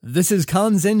This is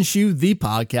Kanzenshuu, the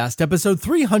podcast, episode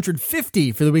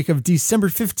 350 for the week of December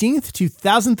 15th,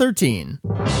 2013.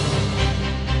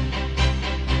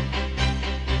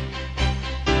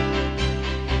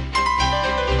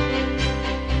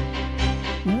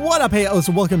 What up, hey,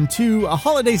 so welcome to a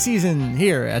holiday season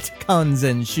here at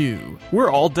Kanzenshuu. We're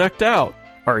all decked out.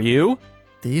 Are you?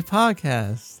 The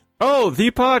podcast. Oh, the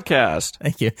podcast.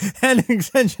 Thank you. An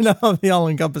extension of the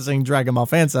all-encompassing Dragon Ball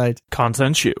fan site.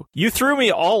 Kanzenshuu. You threw me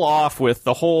all off with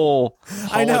the whole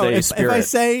holiday spirit. If I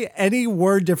say any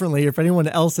word differently, or if anyone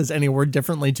else says any word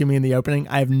differently to me in the opening,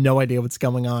 I have no idea what's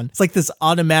going on. It's like this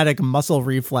automatic muscle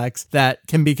reflex that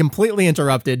can be completely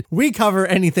interrupted. We cover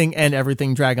anything and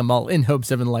everything Dragon Ball in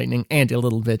hopes of enlightening and a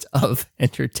little bit of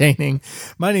entertaining.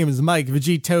 My name is Mike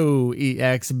Vegito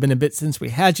EX. Been a bit since we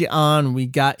had you on. We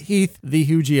got Heath, the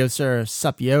Hugio Sir.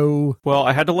 Sup, yo. Well,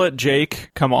 I had to let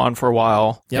Jake come on for a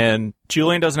while, Yep. and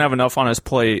Julian doesn't have enough on his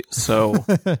plate, so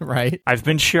Right. I've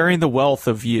been sharing the wealth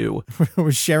of you.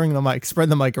 We're sharing the mic, spread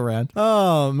the mic around.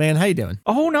 Oh, man, how you doing?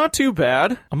 Oh, not too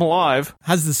bad. I'm alive.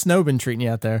 How's the snow been treating you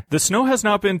out there? The snow has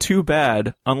not been too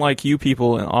bad, unlike you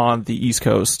people on the East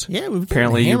Coast. Yeah, we've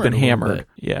Apparently you've been a little hammered. bit.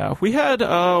 Yeah, we had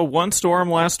one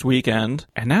storm last weekend,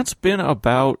 and that's been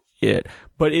about it.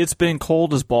 But it's been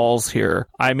cold as balls here.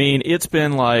 I mean, it's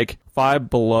been like 5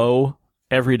 below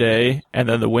every day, and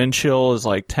then the wind chill is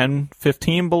like 10,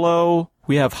 15 below.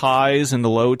 We have highs in the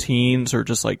low teens or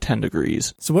just like 10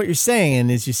 degrees. So what you're saying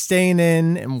is you're staying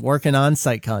in and working on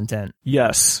site content.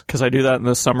 Yes, because I do that in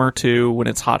the summer too when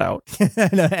it's hot out.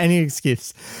 No, any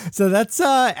excuse. So that's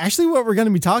actually what we're going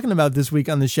to be talking about this week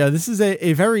on the show. This is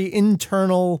a very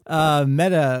internal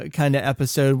meta kind of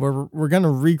episode where we're going to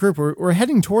regroup. We're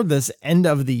heading toward this end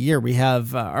of the year. We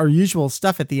have our usual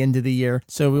stuff at the end of the year.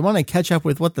 So we want to catch up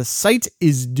with what the site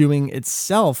is doing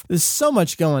itself. There's so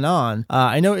much going on.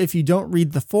 I know if you don't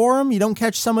read the forum, you don't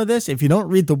catch some of this. If you don't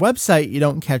read the website, you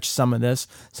don't catch some of this.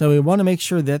 So we want to make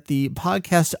sure that the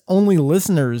podcast only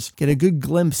listeners get a good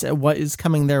glimpse at what is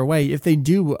coming their way. If they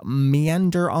do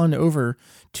meander on over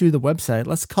to the website,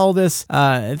 let's call this,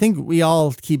 I think we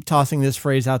all keep tossing this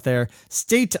phrase out there,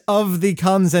 State of the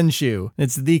Kanzenshuu.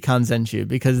 It's the Kanzenshuu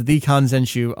because the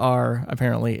Kanzenshuu are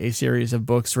apparently a series of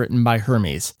books written by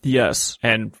Hermes. Yes,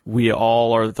 and we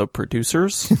all are the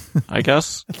producers, I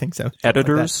guess. I think so.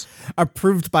 Editors.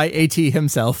 Approved by AT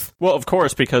himself. Well, of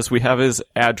course, because we have his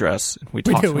address. We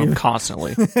talk to him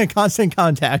constantly. Constant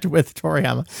contact with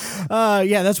Toriyama.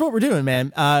 Yeah, that's what we're doing,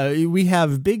 man. We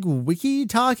have big wiki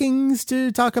talkings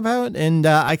to talk about, and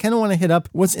I kind of want to hit up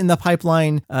what's in the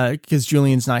pipeline because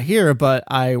Julian's not here, but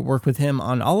I work with him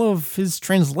on all of his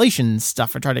translation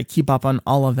stuff. I try to keep up on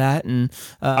all of that, and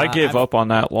I gave up on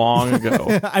that long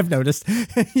ago. I've noticed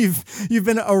you've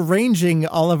been arranging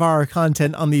all of our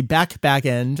content on the back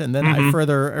end, and then I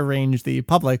further arranged the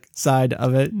public side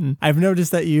of it. And I've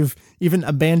noticed that you've even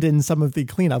abandoned some of the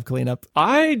cleanup.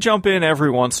 I jump in every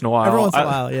once in a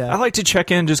while. Yeah. I like to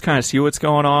check in, just kind of see what's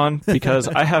going on, because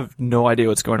I have no idea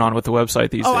what's going on with the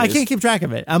website these days. I can't keep track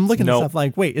of it. I'm looking at stuff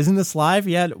like, wait, isn't this live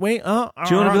yet? Wait, Julian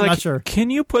will be I'm like, not sure. Can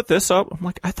you put this up? I'm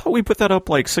like, I thought we put that up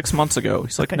like 6 months ago.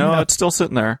 He's like, no, it's still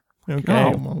sitting there. Okay,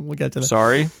 Oh. well, we'll get to that.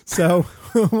 Sorry. So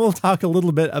we'll talk a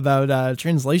little bit about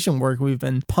translation work we've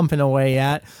been pumping away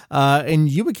at. And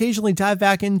you occasionally dive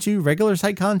back into regular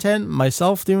site content,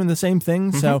 myself doing the same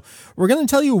thing. So we're going to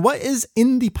tell you what is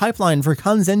in the pipeline for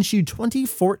Kanzenshuu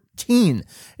 2014.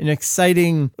 An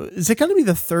exciting, is it going to be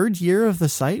the third year of the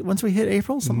site once we hit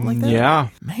April? Something like that? Yeah.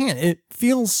 Man, it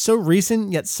feels so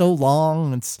recent yet so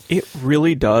long. It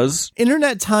really does.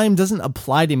 Internet time doesn't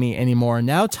apply to me anymore.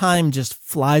 Now time just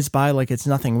flies by like it's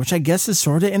nothing, which I guess is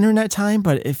sort of internet time,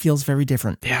 but it feels very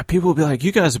different. Yeah, people will be like,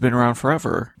 you guys have been around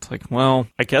forever. It's like, well,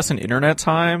 I guess in internet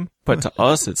time, but to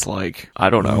us, it's like,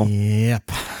 I don't know. Yep.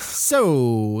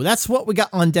 So that's what we got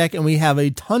on deck, and we have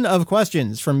a ton of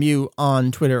questions from you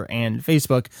on Twitter and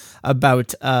Facebook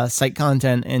about site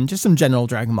content and just some general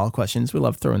Dragon Ball questions. We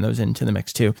love throwing those into the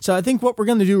mix too. So I think what we're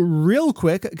going to do real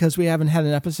quick, because we haven't had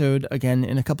an episode again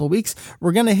in a couple of weeks,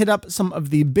 we're going to hit up some of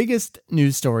the biggest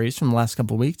news stories from the last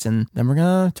couple of weeks, and then we're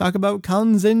going to talk about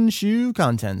Kanzenshuu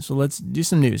content. So let's do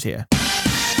some news here.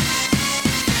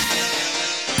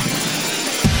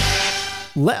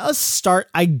 Let us start,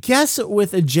 I guess,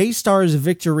 with a J-Stars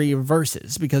Victory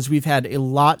Versus, because we've had a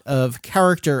lot of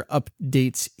character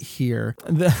updates here.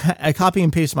 I copy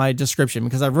and paste my description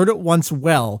because I wrote it once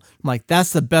well. I'm like,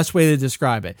 that's the best way to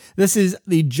describe it. This is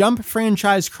the Jump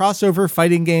franchise crossover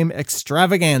fighting game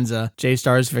extravaganza,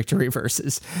 J-Stars Victory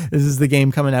Versus. This is the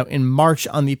game coming out in March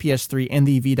on the PS3 and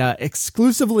the Vita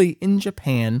exclusively in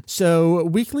Japan. So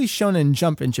Weekly Shonen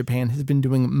Jump in Japan has been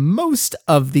doing most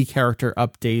of the character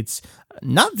updates.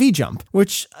 not V-Jump,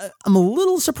 which I'm a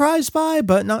little surprised by,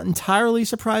 but not entirely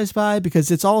surprised by,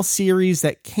 because it's all series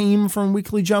that came from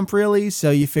Weekly Jump, really.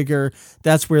 So you figure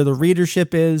that's where the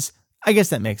readership is. I guess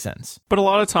that makes sense. But a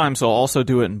lot of times they'll also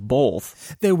do it in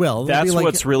both. They will. That's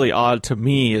what's really odd to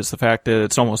me, is the fact that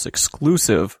it's almost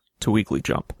exclusive to Weekly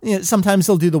Jump. Yeah, sometimes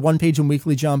they'll do the one page in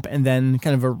Weekly Jump and then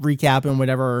kind of a recap in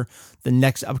whatever the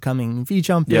next upcoming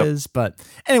V-Jump is. But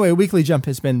anyway, Weekly Jump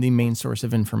has been the main source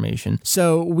of information.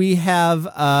 So we have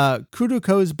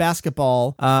Kuroko's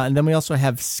Basketball, and then we also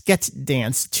have Sket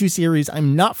Dance, 2 series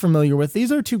I'm not familiar with.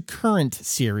 These are 2 current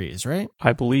series, right?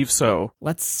 I believe so.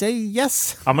 Let's say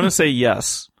yes. I'm going to say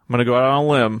yes. I'm going to go out on a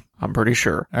limb. I'm pretty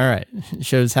sure. All right.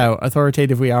 Shows how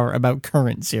authoritative we are about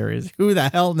current series. Who the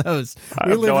hell knows? I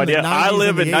have no idea. I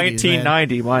live in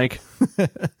 1990, Mike.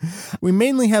 We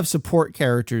mainly have support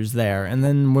characters there. And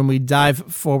then when we dive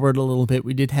forward a little bit,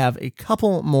 we did have a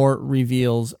couple more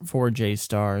reveals for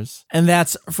J-Stars. And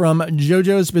that's from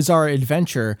JoJo's Bizarre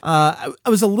Adventure. I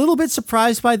was a little bit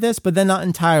surprised by this, but then not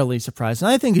entirely surprised.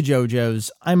 And I think of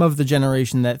JoJo's, I'm of the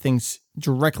generation that thinks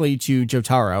directly to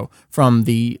Jotaro from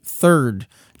the 3rd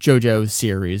JoJo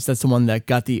series. That's the one that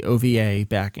got the OVA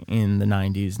back in the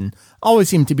 90s and always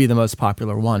seemed to be the most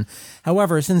popular one.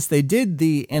 However, since they did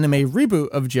the anime reboot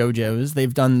of JoJo's,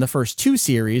 they've done the first 2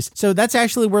 series. So that's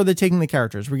actually where they're taking the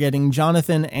characters. We're getting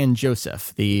Jonathan and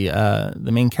Joseph, the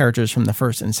main characters from the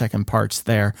first and second parts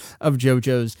there of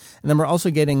JoJo's. And then we're also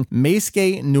getting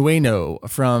Meisuke Nueno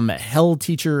from Hell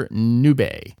Teacher Nube.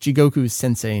 Jigoku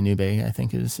Sensei Nube, I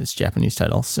think is his Japanese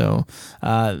title. So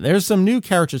there's some new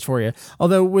characters for you.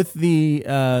 Although with the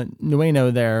Nueno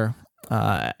there,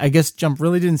 I guess Jump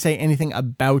really didn't say anything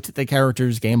about the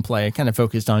character's gameplay. It kind of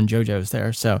focused on JoJo's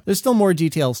there. So there's still more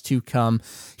details to come.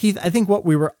 Heath, I think what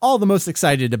we were all the most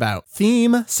excited about,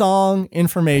 theme song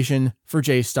information for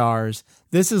J-Stars.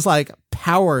 This is like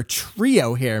power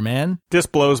trio here, man. This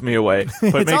blows me away,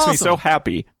 but it makes awesome. me so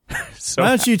happy. Why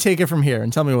don't you take it from here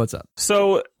and tell me what's up?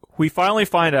 So we finally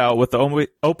find out what the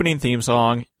opening theme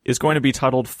song is going to be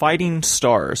titled Fighting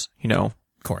Stars. You know,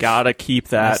 of course. Gotta keep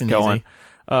that Nice and going. easy.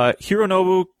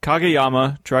 Hironobu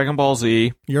Kageyama, Dragon Ball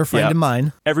Z. You're a friend of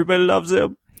mine. Everybody loves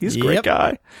him. He's a great Yep.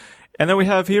 guy. And then we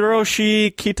have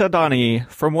Hiroshi Kitadani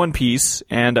from One Piece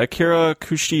and Akira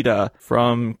Kushida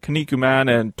from Kinnikuman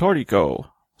and Toriko.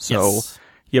 So Yes.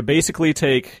 you basically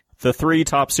take the 3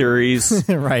 top series,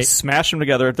 Right. smash them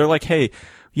together. They're like, hey,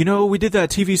 you know, we did that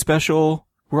TV special.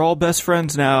 We're all best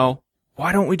friends now.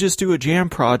 Why don't we just do a jam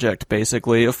project,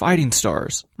 basically, of Fighting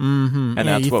Stars? Mm-hmm. And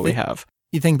that's what we have.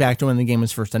 You think back to when the game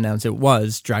was first announced, it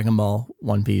was Dragon Ball,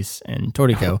 One Piece, and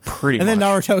Toriko. Pretty and then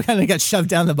much. Naruto kind of got shoved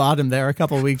down the bottom there a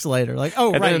couple of weeks later. Like,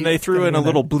 oh, And right. then they threw in a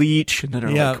little Bleach, and then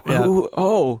they're Yeah, like, yeah.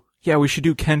 oh, yeah, we should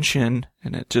do Kenshin.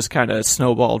 And it just kind of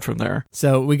snowballed from there.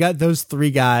 So we got those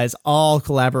 3 guys all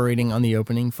collaborating on the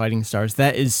opening Fighting Stars.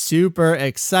 That is super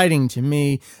exciting to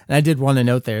me. And I did want to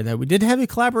note there that we did have a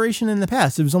collaboration in the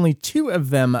past. It was only 2 of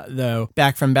them, though,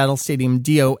 back from Battle Stadium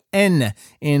DON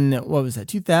in, what was that,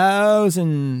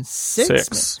 2006?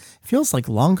 6. Feels like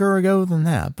longer ago than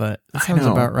that, but that sounds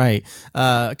know. about right.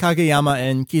 Kageyama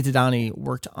and Kitadani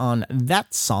worked on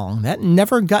that song. That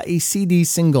never got a CD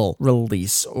single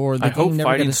release, or the I game hope never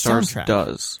Fighting got a Stars soundtrack.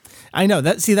 does. I know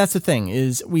that. See, that's the thing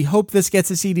is we hope this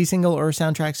gets a CD single or a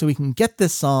soundtrack so we can get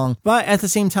this song. But at the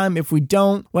same time, if we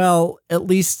don't, well, at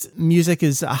least music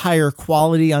is a higher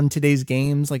quality on today's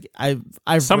games. Like I've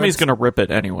Somebody's ripped- going to rip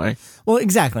it anyway. Well,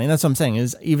 exactly. And that's what I'm saying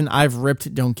is even I've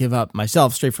ripped Don't Give Up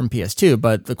myself straight from PS2,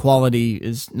 but the quality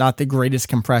is not the greatest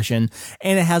compression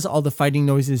and it has all the fighting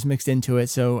noises mixed into it.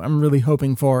 So I'm really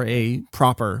hoping for a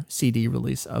proper CD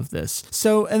release of this.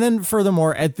 So, and then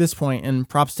furthermore, at this point, and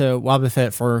props to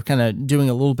Wobbuffet for kind of doing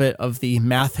a little bit of the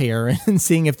math here and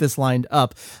seeing if this lined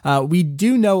up. We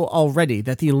do know already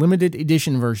that the limited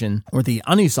edition version or the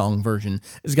Anisong version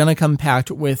is going to come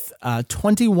packed with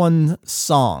 21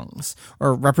 songs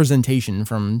or representation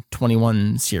from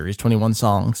 21 series, 21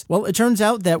 songs. Well, it turns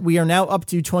out that we are now up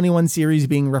to 21 series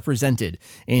being represented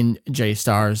in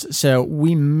J-Stars. So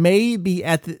we may be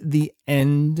at the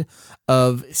end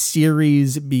of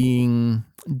series being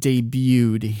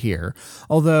debuted here,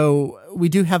 although we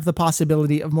do have the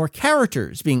possibility of more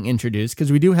characters being introduced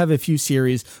because we do have a few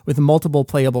series with multiple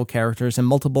playable characters and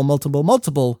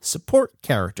multiple support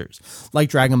characters. Like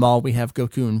Dragon Ball, we have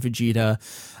Goku and Vegeta.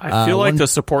 I feel like the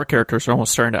support characters are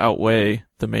almost starting to outweigh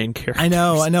the main characters. I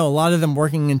know. A lot of them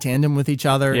working in tandem with each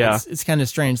other. Yeah. It's kind of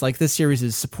strange. Like this series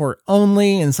is support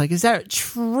only, and it's like, is that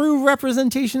true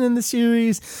representation in the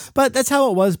series? But that's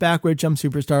how it was back with Jump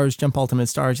Superstars, Jump Ultimate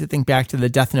Stars. You think back to the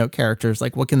Death Note characters,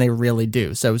 like what can they really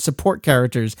do? So support support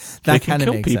characters. That kind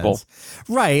of makes people. sense.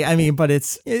 Right. I mean, but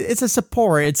it's a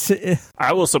support.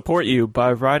 I will support you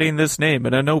by writing this name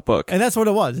in a notebook. And that's what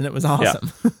it was, and it was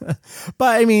awesome. Yeah.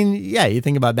 But I mean, yeah, you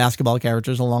think about basketball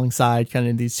characters alongside kind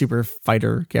of these super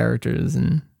fighter characters,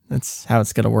 and that's how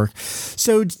it's going to work.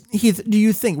 So, Heath, do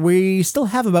you think we still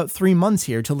have about 3 months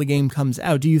here till the game comes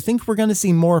out? Do you think we're going to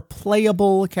see more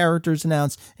playable characters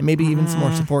announced and maybe even some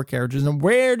more support characters? And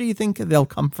where do you think they'll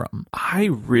come from? I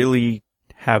really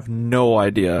have no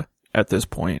idea at this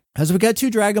point. As we got 2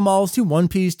 Dragon Balls, 2 One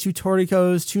Piece, 2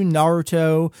 Torikos, 2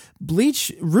 Naruto,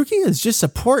 Bleach, Rukia is just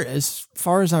support as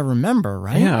far as I remember,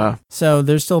 right? Yeah. So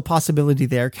there's still a possibility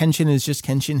there. Kenshin is just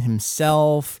Kenshin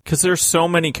himself. Because there's so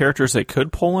many characters they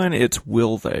could pull in, it's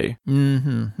will they?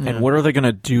 Mm-hmm. And what are they going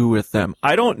to do with them?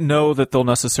 I don't know that they'll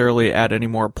necessarily add any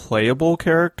more playable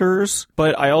characters,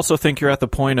 but I also think you're at the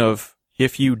point of,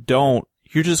 if you don't,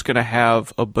 you're just going to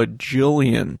have a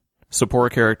bajillion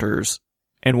support characters.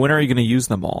 And when are you going to use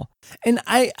them all? And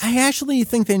I actually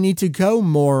think they need to go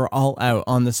more all out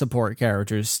on the support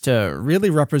characters to really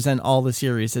represent all the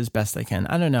series as best they can.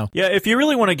 I don't know. Yeah, if you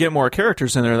really want to get more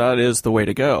characters in there, that is the way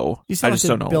to go. You still I just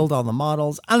don't know. Build all the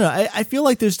models. I don't know. I feel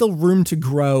like there's still room to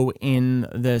grow in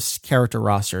this character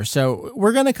roster. So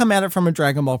we're going to come at it from a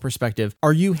Dragon Ball perspective.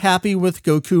 Are you happy with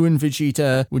Goku and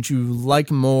Vegeta? Would you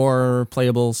like more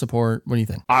playable support? What do you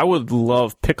think? I would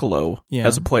love Piccolo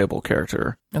as a playable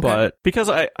character. Okay. But because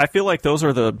I feel like those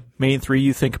are the main 3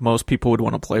 you think most people would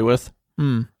want to play with.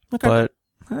 Okay. But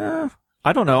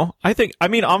I don't know. I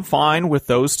mean, I'm fine with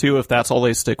those 2 if that's all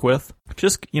they stick with.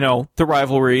 Just, the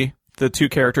rivalry, the 2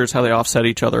 characters, how they offset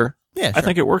each other. Yeah, sure. I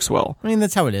think it works well. I mean,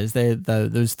 that's how it is.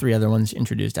 Those 3 other ones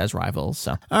introduced as rivals.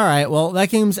 So, all right. Well, that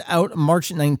game's out March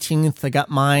 19th. I got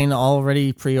mine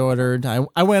already pre-ordered.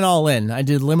 I went all in. I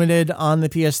did limited on the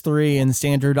PS3 and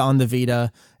standard on the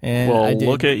Vita. And well, I did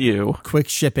look at you. Quick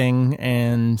shipping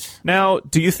and... Now,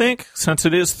 do you think, since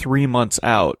it is 3 months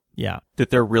out, that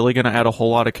they're really going to add a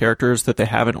whole lot of characters that they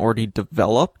haven't already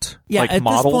developed? Yeah, like at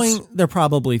models? this point, they're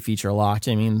probably feature locked.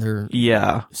 I mean, they're...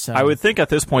 Yeah. So. I would think at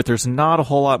this point, there's not a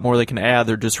whole lot more they can add.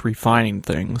 They're just refining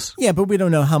things. Yeah, but we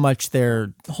don't know how much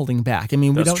they're holding back. I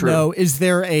mean, we don't know, is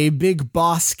there a big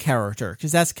boss character?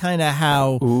 Because that's kind of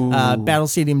how Battle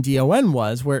Stadium DON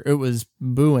was, where it was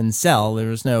Boo and Cell. There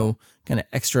was no kind of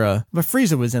extra, but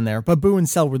Frieza was in there. But Boo and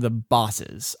Cell were the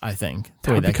bosses, I think.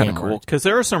 That would be kind of cool. Because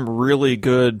there are some really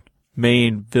good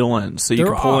main villains that you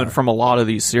can pull in from a lot of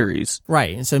these series.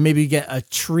 Right. And so maybe you get a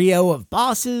trio of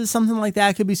bosses, something like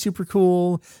that could be super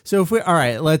cool. So if all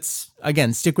right, let's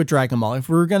again stick with Dragon Ball. If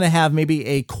we're going to have maybe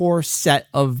a core set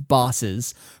of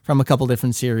bosses from a couple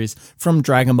different series from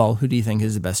Dragon Ball, who do you think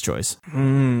is the best choice?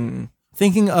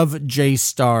 Thinking of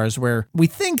J-Stars, where we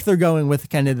think they're going with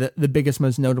kind of the biggest,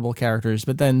 most notable characters,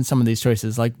 but then some of these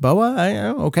choices like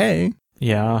Boa, okay.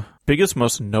 Yeah. Biggest,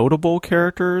 most notable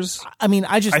characters? I mean,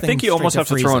 I think you almost have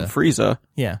to throw in Frieza.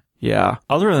 Yeah. Yeah.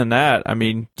 Other than that, I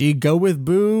mean... Do you go with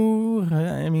Boo?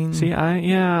 I mean... See,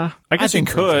 I guess you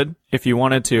could if you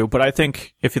wanted to, but I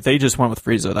think if they just went with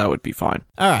Frieza, that would be fine.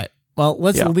 All right. Well,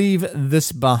 let's leave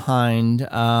this behind.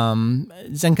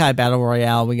 Zenkai Battle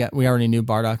Royale, we already knew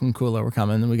Bardock and Kula were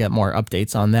coming, and we got more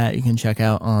updates on that you can check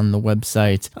out on the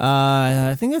website.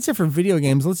 I think that's it for video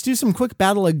games. Let's do some quick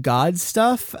Battle of Gods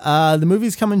stuff. The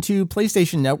movie's coming to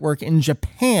PlayStation Network in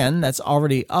Japan. That's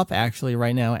already up, actually,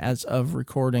 right now as of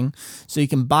recording. So you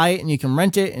can buy it and you can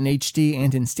rent it in HD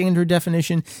and in standard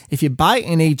definition. If you buy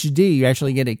in HD, you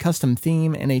actually get a custom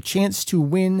theme and a chance to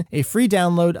win a free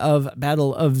download of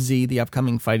Battle of Z, the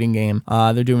upcoming fighting game.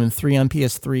 They're doing 3 on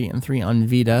PS3 and 3 on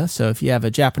Vita. So if you have a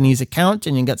Japanese account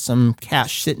and you got some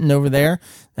cash sitting over there,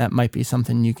 that might be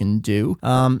something you can do.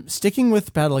 Sticking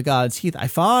with Battle of Gods, Heath, I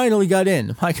finally got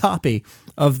in my copy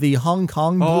of the Hong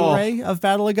Kong Blu-ray of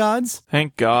Battle of Gods.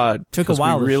 Thank God. Took a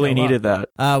while. We really needed that.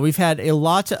 We've had a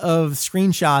lot of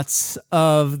screenshots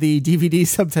of the DVD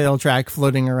subtitle track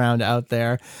floating around out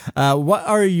there. What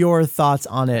are your thoughts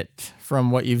on it from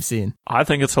what you've seen? I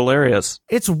think it's hilarious.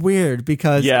 It's weird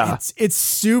because it's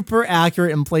super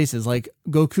accurate in places like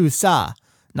Goku-sa,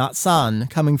 not San,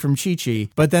 coming from Chi-Chi.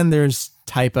 But then there's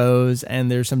typos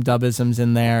and there's some dubisms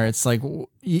in there. It's like,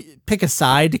 pick a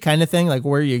side kind of thing. Like,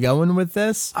 where are you going with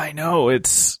this? I know.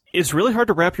 It's really hard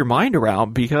to wrap your mind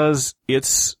around because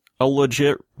it's a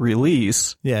legit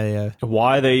release. Yeah.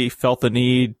 Why they felt the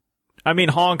need. I mean,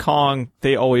 Hong Kong,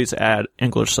 they always add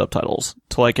English subtitles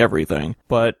to like everything,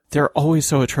 but they're always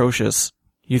so atrocious.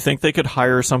 You think they could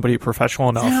hire somebody professional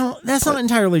enough? No, that's not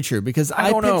entirely true because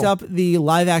I picked up the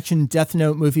live-action Death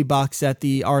Note movie box set,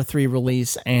 the R3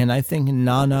 release, and I think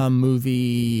Nana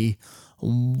movie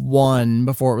 1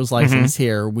 before it was licensed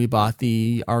here. We bought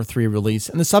the R3 release,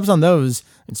 and the subs on those,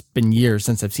 it's been years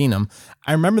since I've seen them.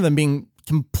 I remember them being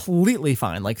completely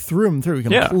fine, like through and through,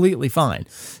 completely fine.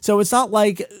 So it's not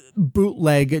like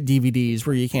bootleg DVDs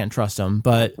where you can't trust them,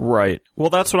 but... Right. Well,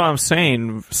 that's what I'm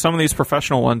saying. Some of these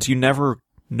professional ones, you never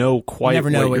know quite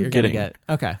what you're getting. Gonna get.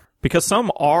 Okay. Because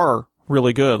some are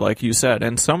really good, like you said,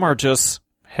 and some are just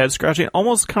head scratching,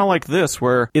 almost kind of like this,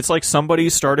 where it's like somebody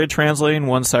started translating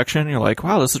one section, and you're like,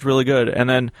 wow, this is really good. And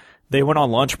then they went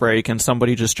on lunch break and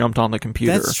somebody just jumped on the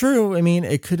computer. That's true. I mean,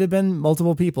 it could have been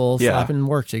multiple people slapping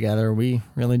work together. We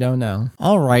really don't know.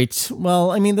 All right.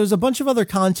 Well, I mean, there's a bunch of other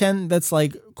content that's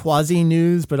like quasi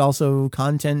news, but also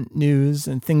content news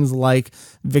and things like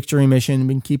Victory Mission.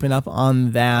 Been keeping up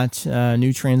on that,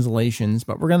 new translations,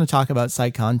 but we're going to talk about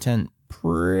site content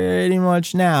pretty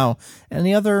much now.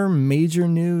 Any other major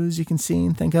news you can see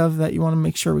and think of that you want to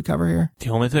make sure we cover here? The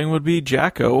only thing would be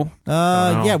Jacko.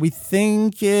 Yeah, we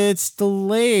think it's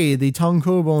delayed. The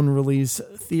Tankobon release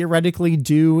theoretically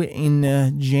due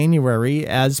in January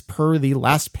as per the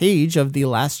last page of the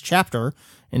last chapter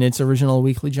in its original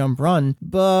Weekly Jump run,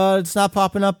 but it's not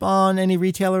popping up on any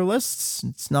retailer lists.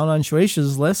 It's not on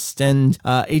Shueisha's list, and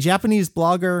a Japanese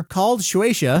blogger called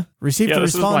Shueisha received a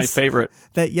response. This is my favorite.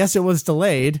 That yes, it was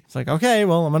delayed. It's like, okay,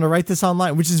 well, I'm going to write this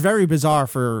online, which is very bizarre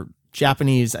for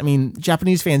Japanese. I mean,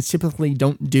 Japanese fans typically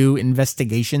don't do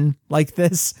investigation like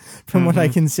this, from what I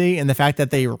can see, and the fact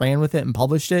that they ran with it and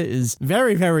published it is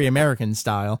very, very American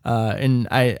style. And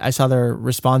I saw their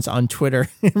response on Twitter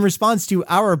in response to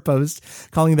our post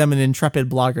calling them an intrepid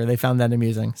blogger. They found that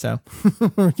amusing, so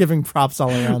we're giving props all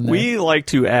around there. We like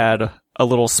to add a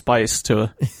little spice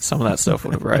to some of that stuff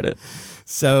when we write it.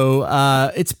 So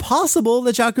it's possible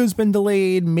that Jacko's been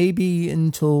delayed maybe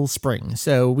until spring.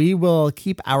 So we will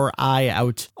keep our eye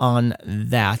out on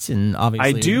that. And obviously,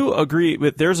 I do agree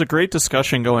with there's a great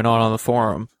discussion going on the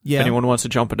forum. Yeah. If anyone wants to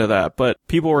jump into that. But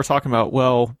people were talking about,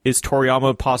 well, is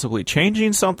Toriyama possibly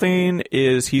changing something?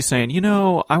 Is he saying,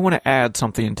 I want to add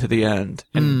something to the end?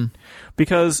 And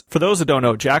because for those that don't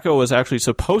know, Jacko was actually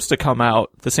supposed to come out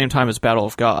the same time as Battle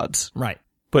of Gods. Right.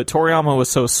 But Toriyama was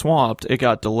so swamped, it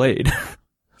got delayed.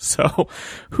 So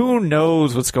who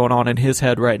knows what's going on in his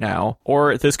head right now?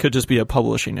 Or this could just be a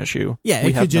publishing issue. Yeah,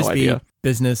 it could just be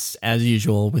business as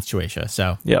usual with Shueisha.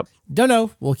 So yep. Don't know.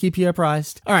 We'll keep you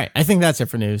apprised. All right. I think that's it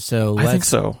for news. So I think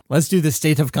so. Let's do the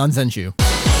state of Kanzenshuu.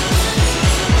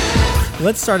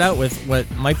 Let's start out with what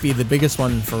might be the biggest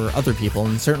one for other people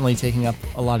and certainly taking up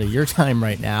a lot of your time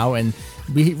right now. And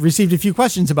we received a few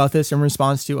questions about this in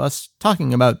response to us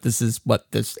talking about this is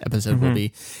what this episode will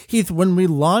be. Heath, when we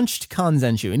launched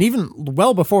Kanzenshuu, and even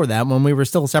well before that, when we were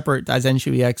still separate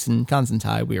Daizenshuu EX and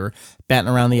Kanzentai, we were batting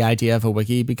around the idea of a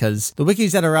wiki because the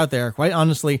wikis that are out there, quite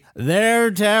honestly,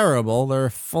 they're terrible.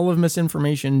 They're full of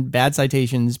misinformation, bad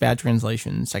citations, bad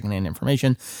translations, secondhand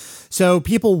information. So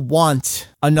people want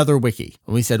another wiki.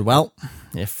 We said, well,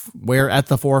 if we're at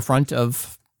the forefront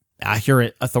of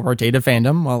accurate, authoritative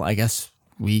fandom, well, I guess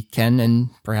we can and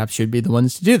perhaps should be the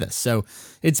ones to do this. So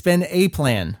it's been a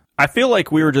plan. I feel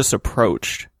like we were just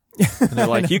approached. And they're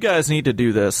like, you guys need to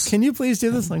do this. Can you please do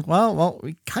this? Like, well,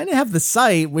 we kind of have the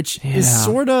site, which is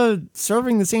sort of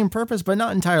serving the same purpose, but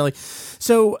not entirely.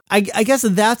 So I guess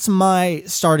that's my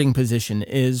starting position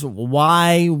is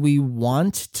why we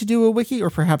want to do a wiki or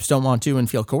perhaps don't want to and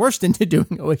feel coerced into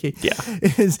doing a wiki. Yeah.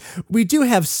 Is we do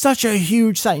have such a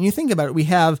huge site. And you think about it, we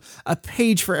have a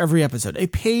page for every episode, a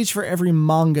page for every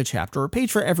manga chapter, a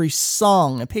page for every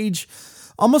song,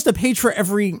 almost a page for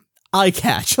every eye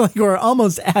catch. Like we're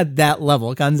almost at that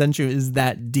level. Kanzenshuu is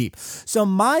that deep. So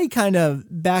my kind of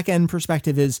back end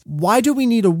perspective is why do we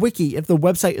need a wiki if the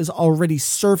website is already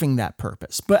serving that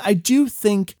purpose? But I do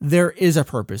think there is a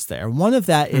purpose there. One of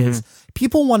that is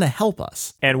people want to help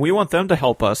us. And we want them to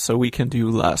help us so we can do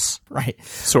less. Right.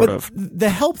 Sort of. The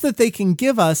help that they can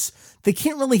give us, they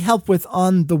can't really help with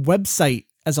on the website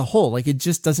as a whole. Like it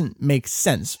just doesn't make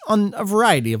sense on a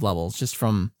variety of levels, just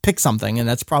from pick something. And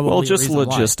that's probably just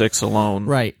logistics alone.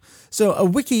 Right. So a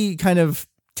wiki kind of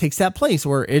takes that place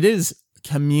where it is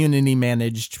community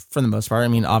managed for the most part. I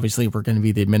mean, obviously we're going to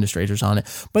be the administrators on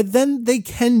it, but then they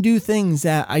can do things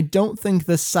that I don't think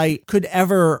the site could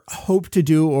ever hope to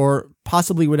do or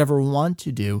possibly would ever want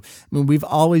to do. I mean, we've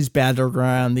always battled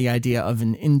around the idea of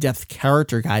an in-depth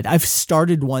character guide. I've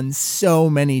started one so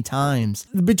many times.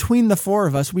 Between the four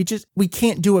of us, we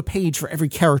can't do a page for every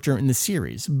character in the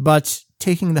series, but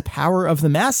taking the power of the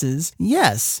masses,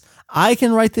 yes, I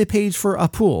can write the page for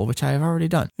Apul, which I have already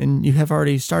done, and you have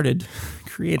already started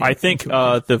creating. I think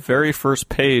the very first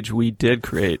page we did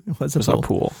create was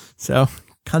Apul. So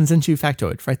Kanzenshuu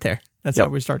factoid right there. That's how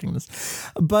we're starting this.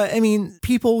 But I mean,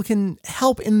 people can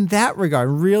help in that regard,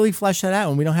 really flesh that out,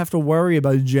 and we don't have to worry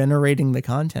about generating the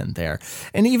content there.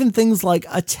 And even things like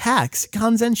attacks.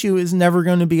 Kanzenshuu is never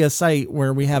going to be a site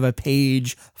where we have a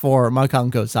page for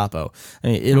Makanko Sappo. I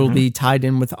mean, it'll be tied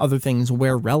in with other things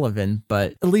where relevant,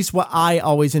 but at least what I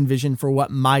always envisioned for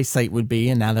what my site would be,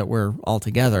 and now that we're all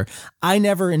together, I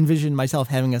never envisioned myself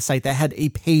having a site that had a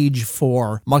page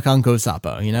for Makanko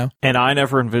Sappo, you know? And I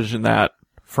never envisioned that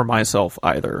for myself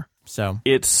either. So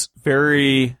it's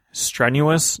very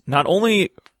strenuous, not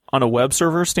only on a web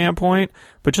server standpoint,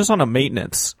 but just on a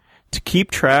maintenance. To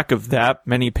keep track of that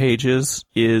many pages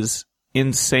is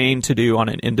insane to do on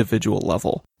an individual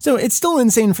level. So it's still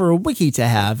insane for a wiki to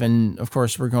have. And of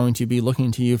course, we're going to be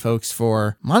looking to you folks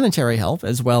for monetary help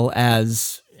as well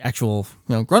as actual,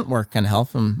 grunt work kind of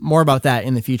help, and more about that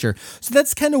in the future. So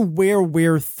that's kind of where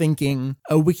we're thinking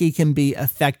a wiki can be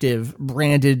effective,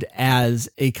 branded as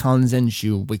a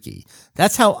Kanzenshuu wiki.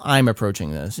 That's how I'm approaching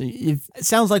this. It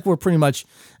sounds like we're pretty much,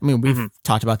 we've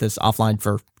talked about this offline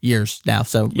for years now,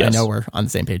 so yes. I know we're on the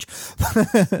same page.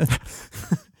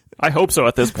 I hope so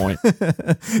at this point.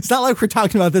 It's not like we're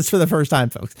talking about this for the first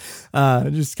time, folks.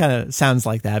 It just kind of sounds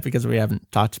like that because we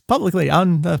haven't talked publicly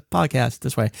on the podcast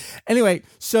this way. Anyway,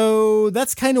 so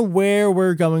that's kind of where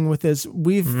we're going with this.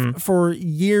 We've, for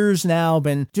years now,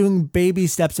 been doing baby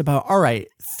steps about, all right,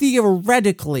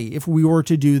 theoretically, if we were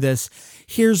to do this,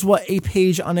 here's what a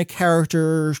page on a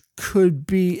character could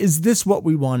be. Is this what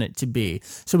we want it to be?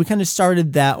 So we kind of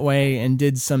started that way and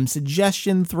did some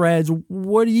suggestion threads.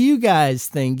 What do you guys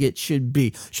think it should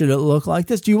be? Should it look like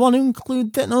this? Do you want to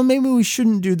include that? No, maybe we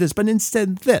shouldn't do this, but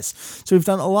instead this. So we've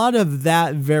done a lot of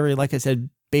that very, like I said,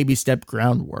 baby step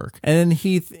groundwork. And then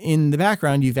Heath, in the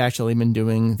background, you've actually been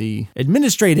doing the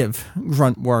administrative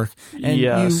grunt work. And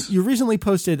yes. you recently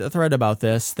posted a thread about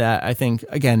this that I think,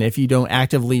 again, if you don't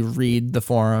actively read the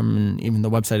forum and even the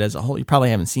website as a whole, you probably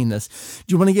haven't seen this.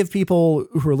 Do you want to give people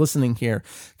who are listening here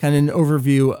kind of an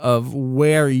overview of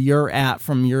where you're at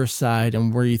from your side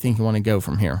and where you think you want to go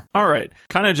from here? All right.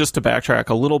 Kind of just to backtrack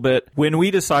a little bit, when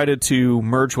we decided to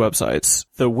merge websites,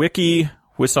 the wiki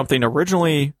was something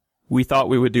originally we thought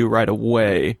we would do right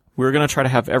away. We were going to try to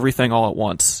have everything all at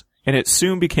once. And it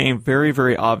soon became very,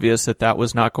 very obvious that that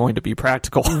was not going to be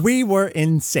practical. We were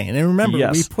insane. And remember,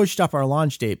 yes. we pushed up our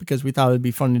launch date because we thought it would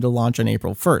be funny to launch on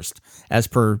April 1st, as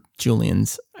per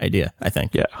Julian's idea, I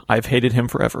think. Yeah, I've hated him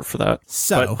forever for that.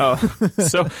 So,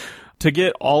 so to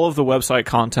get all of the website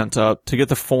content up, to get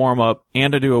the forum up,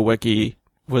 and to do a wiki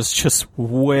was just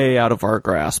way out of our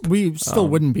grasp. We still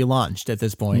wouldn't be launched at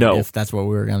this point if that's what we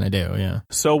were going to do, yeah.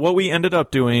 So what we ended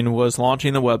up doing was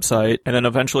launching the website and then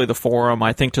eventually the forum,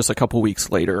 I think just a couple weeks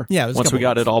later. Yeah, it was once we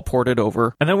got it all ported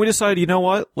over. And then we decided, you know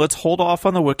what? Let's hold off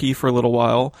on the wiki for a little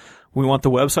while. We want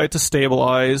the website to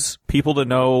stabilize, people to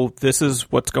know this is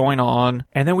what's going on,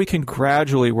 and then we can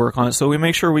gradually work on it so we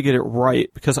make sure we get it right,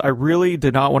 because I really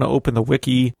did not want to open the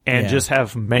wiki and just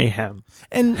have mayhem.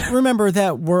 And remember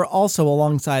that we're also,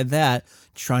 alongside that,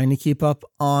 trying to keep up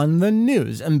on the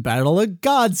news, and Battle of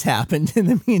Gods happened in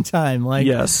the meantime.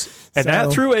 Yes. And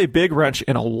that threw a big wrench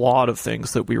in a lot of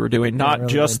things that we were doing, not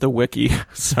really just the wiki.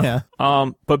 So,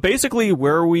 but basically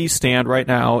where we stand right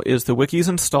now is the wiki's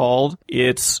installed.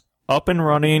 It's up and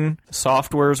running, the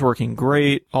software's working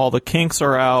great, all the kinks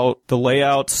are out, the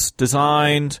layout's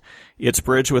designed, it's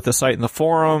bridged with the site and the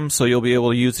forum, so you'll be able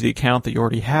to use the account that you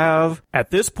already have.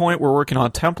 At this point, we're working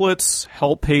on templates,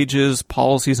 help pages,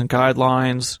 policies and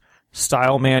guidelines,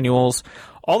 style manuals,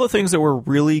 all the things that we're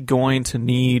really going to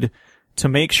need to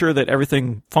make sure that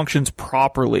everything functions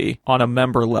properly on a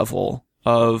member level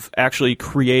of actually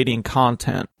creating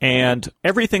content. And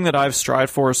everything that I've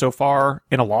strived for so far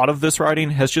in a lot of this writing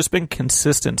has just been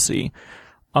consistency.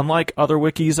 Unlike other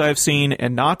wikis I've seen,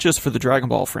 and not just for the Dragon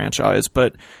Ball franchise,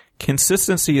 but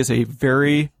consistency is a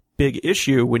very big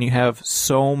issue when you have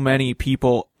so many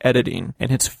people editing,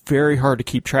 and it's very hard to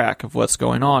keep track of what's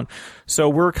going on. So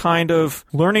we're kind of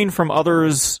learning from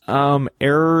others'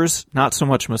 errors, not so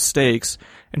much mistakes,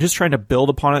 and just trying to build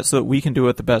upon it so that we can do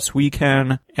it the best we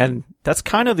can. And that's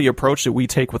kind of the approach that we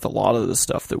take with a lot of the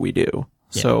stuff that we do.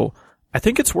 Yeah. So I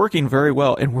think it's working very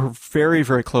well, and we're very,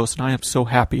 very close, and I am so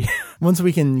happy. Once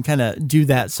we can kind of do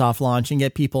that soft launch and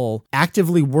get people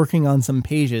actively working on some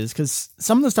pages, because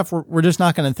some of the stuff we're just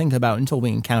not going to think about until we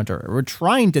encounter it. We're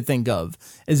trying to think of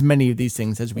as many of these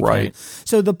things as we can.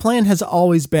 So the plan has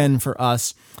always been for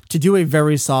us to do a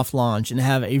very soft launch and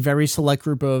have a very select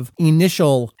group of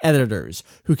initial editors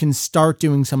who can start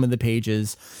doing some of the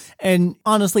pages. And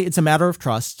honestly, it's a matter of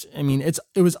trust. I mean, it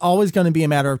was always going to be a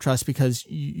matter of trust because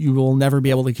you will never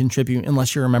be able to contribute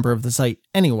unless you're a member of the site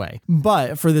anyway.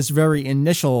 But for this very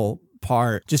initial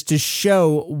part just to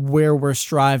show where we're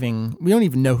striving. We don't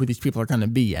even know who these people are going to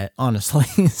be yet,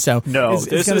 honestly. So no, it's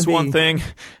this is one thing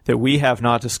that we have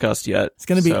not discussed yet. It's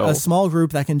going to be a small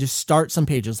group that can just start some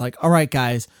pages like, all right,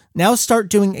 guys, now start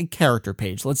doing a character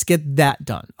page. Let's get that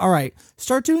done. All right,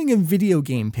 start doing a video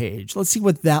game page. Let's see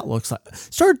what that looks like.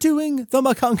 Start doing the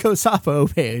Makanko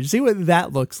Sapo page. See what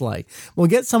that looks like. We'll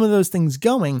get some of those things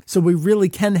going so we really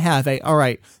can have all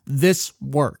right, this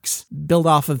works. Build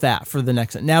off of that for the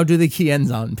next. Now do the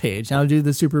Kienzan page. Now do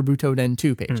the Super Butoden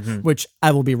 2 page, which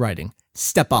I will be writing.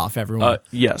 Step off, everyone.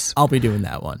 Yes. I'll be doing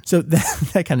that one. So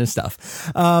that kind of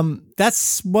stuff.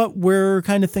 That's what we're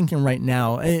kind of thinking right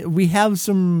now. We have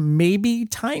some maybe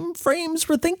time frames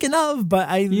we're thinking of, but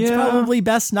it's probably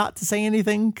best not to say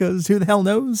anything because who the hell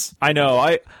knows? I know.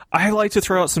 I like to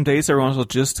throw out some dates every once in a while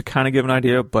just to kind of give an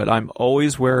idea, but I'm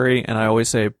always wary and I always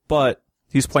say, but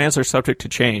these plans are subject to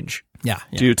change. Yeah.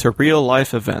 Due to real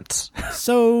life events.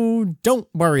 So don't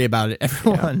worry about it,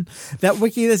 everyone. Yeah. That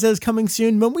wiki that says coming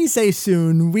soon, when we say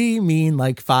soon, we mean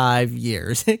like 5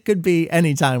 years. It could be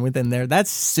any time within there. That's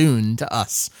soon to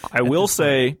us. I will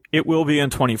say it will be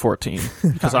in 2014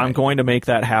 because I'm going to make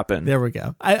that happen. There we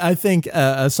go. I think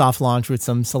a soft launch with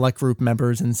some select group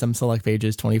members and some select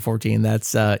pages 2014,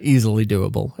 that's easily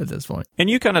doable at this point.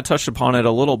 And you kind of touched upon it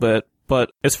a little bit.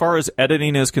 But as far as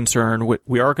editing is concerned,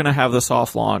 we are going to have the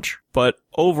soft launch. But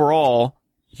overall,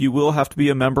 you will have to be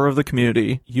a member of the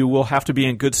community. You will have to be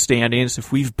in good standings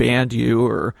if we've banned you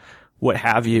or what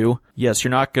have you. Yes,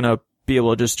 you're not going to be able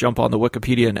to just jump on the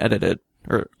Wikipedia and edit it,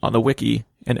 or on the wiki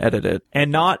and edit it.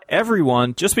 And not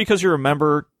everyone, just because you're a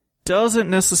member, doesn't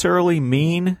necessarily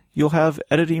mean you'll have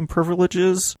editing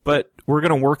privileges. But we're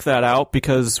going to work that out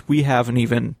because we haven't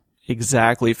even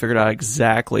figured out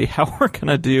exactly how we're going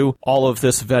to do all of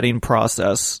this vetting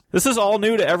process. This is all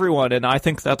new to everyone, and I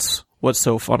think that's what's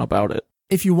so fun about it.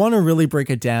 If you want to really break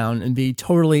it down and be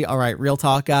totally, all right, real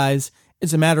talk, guys,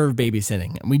 it's a matter of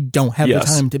babysitting, and we don't have the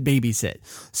time to babysit.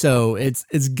 So it's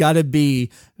got to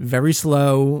be very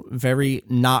slow, very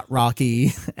not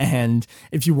rocky, and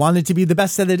if you want it to be the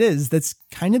best that it is, that's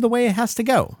kind of the way it has to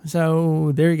go.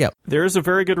 So there you go. There's a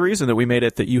very good reason that we made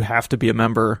it that you have to be a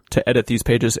member to edit these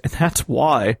pages, and that's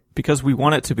why, because we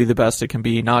want it to be the best it can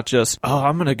be, not just,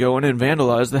 I'm going to go in and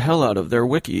vandalize the hell out of their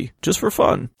wiki, just for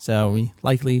fun. So we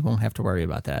likely won't have to worry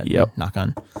about that. Yep. Knock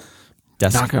on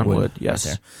wood, yes.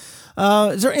 Right there.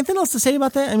 Is there anything else to say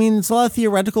about that? I mean, it's a lot of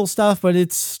theoretical stuff, but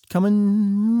it's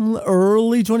coming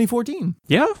early 2014.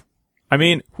 Yeah. I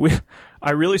mean,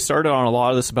 I really started on a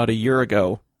lot of this about a year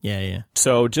ago. Yeah.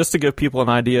 So just to give people an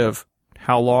idea of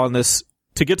how long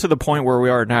to get to the point where we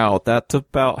are now, that's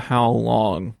about how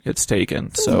long it's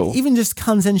taken. So even just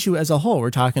Kanzenshu as a whole,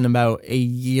 we're talking about a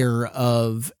year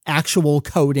of actual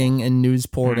coding and news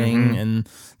porting and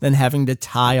then having to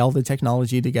tie all the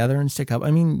technology together and stick up.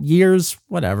 I mean, years,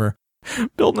 whatever.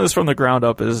 Building this from the ground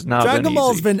up is not Dragon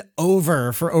Ball's been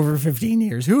over for over 15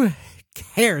 years. Who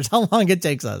cares how long it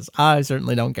takes us? I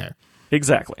certainly don't care.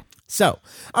 Exactly. So,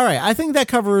 all right, I think that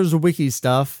covers wiki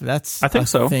stuff. That's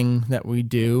a thing that we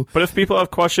do. But if people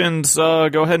have questions,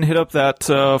 go ahead and hit up that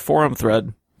forum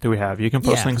thread that we have. You can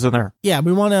post things in there. Yeah,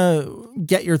 we want to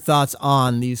get your thoughts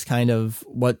on these kind of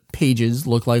what pages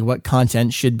look like, what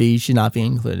content should be, should not be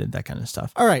included, that kind of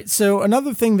stuff. All right, so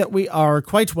another thing that we are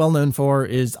quite well known for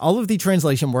is all of the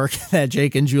translation work that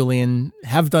Jake and Julian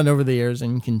have done over the years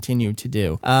and continue to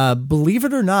do. Believe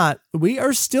it or not, we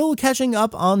are still catching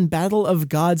up on Battle of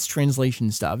Gods translation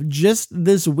stuff. Just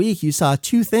this week, you saw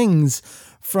 2 things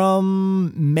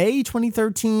from May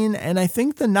 2013, and I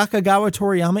think the Nakagawa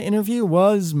Toriyama interview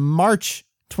was March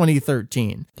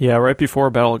 2013. Yeah, right before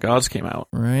Battle of Gods came out.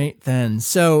 Right then.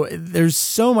 So there's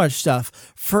so much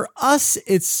stuff. For us,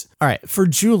 it's, all right, for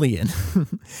Julian,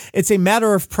 it's a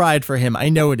matter of pride for him. I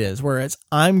know it is. Whereas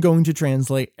I'm going to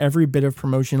translate every bit of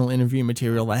promotional interview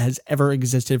material that has ever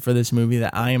existed for this movie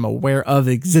that I am aware of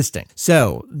existing.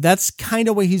 So that's kind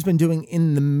of what he's been doing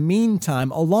in the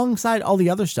meantime, alongside all the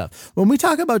other stuff. When we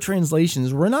talk about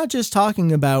translations, we're not just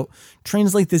talking about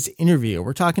translate this interview.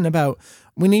 We're talking about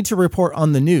we need to report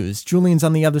on the news. Julian's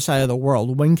on the other side of the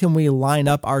world. When can we line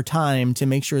up our time to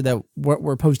make sure that what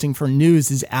we're posting for news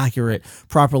is accurate,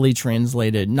 properly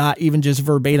translated, not even just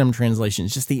verbatim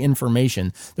translations, just the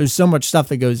information. There's so much stuff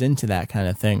that goes into that kind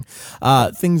of thing.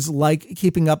 Things like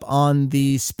keeping up on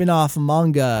the spin-off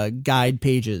manga guide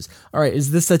pages. All right,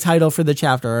 is this the title for the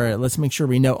chapter? All right, let's make sure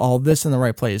we know all this in the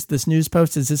right place. This news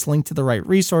post, is this linked to the right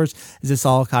resource? Is this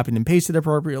all copied and pasted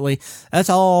appropriately? That's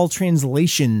all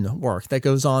translation work that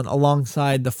goes on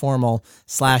alongside the formal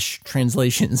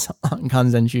 /translations on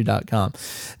kanzenshu.com.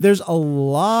 There's a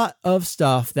lot of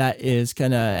stuff that is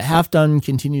kind of half done,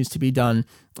 continues to be done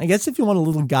I guess if you want a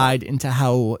little guide into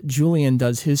how Julian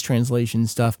does his translation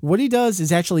stuff, what he does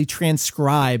is actually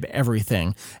transcribe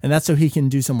everything. And that's so he can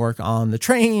do some work on the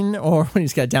train or when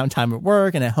he's got downtime at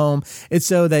work and at home. It's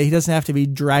so that he doesn't have to be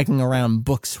dragging around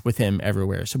books with him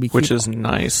everywhere. So which is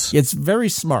nice. It's very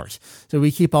smart. So we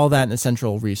keep all that in a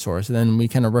central resource, and then we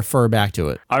kind of refer back to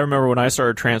it. I remember when I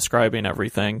started transcribing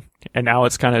everything, and now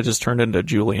it's kind of just turned into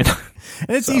Julian.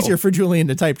 And it's easier for Julian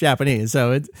to type Japanese.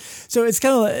 So it's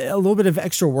kind of a little bit of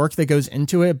extra work that goes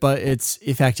into it, but it's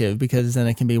effective because then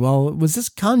it can be, well, was this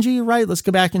kanji right? Let's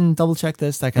go back and double check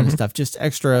this, that kind of stuff. Just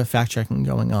extra fact checking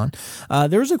going on.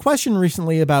 There was a question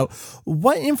recently about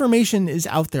what information is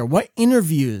out there, what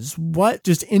interviews, what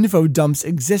just info dumps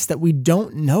exist that we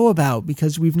don't know about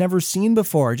because we've never seen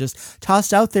before, just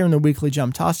tossed out there in a weekly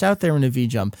jump, tossed out there in a V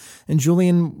jump. And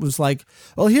Julian was like,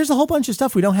 well, here's a whole bunch of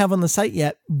stuff we don't have on the site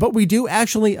yet, but we do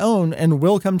actually own and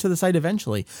will come to the site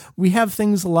eventually. We have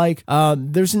things like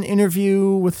there's an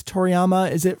interview with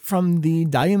Toriyama. Is it from the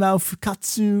Daimao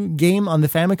Fukatsu game on the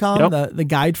Famicom? Yep. The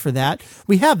guide for that.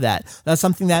 We have that. That's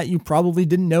something that you probably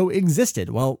didn't know existed.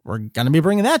 Well, we're going to be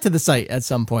bringing that to the site at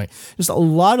some point. Just a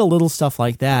lot of little stuff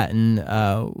like that.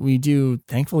 And we do,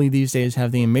 thankfully these days,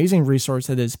 have the amazing resource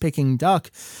that is Picking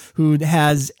Duck, who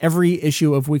has every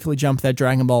issue of Weekly Jump that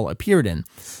Dragon Ball appeared in.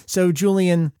 So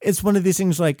Julian, it's one of these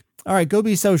things like, all right, go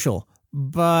be social.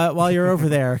 But while you're over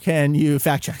there, can you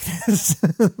fact check this?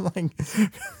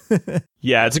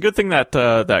 Yeah, it's a good thing that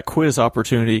that quiz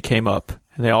opportunity came up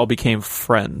and they all became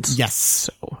friends. Yes.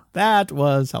 So that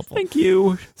was helpful. Thank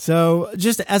you. So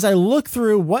just as I look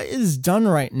through what is done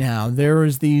right now, there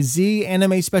is the Z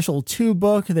Anime Special 2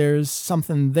 book. There's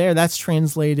something there that's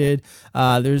translated.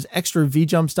 There's extra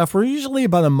V-Jump stuff. We're usually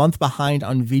about a month behind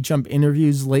on V-Jump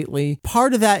interviews lately.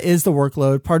 Part of that is the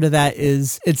workload. Part of that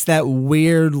is it's that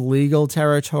weird legal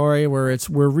territory where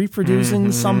we're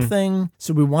reproducing something.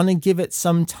 So we want to give it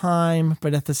some time,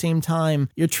 but at the same time,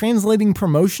 you're translating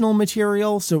promotional material.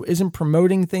 So isn't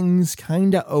promoting things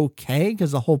kind of okay?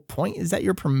 Because the whole point is that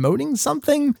you're promoting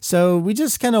something. So we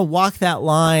just kind of walk that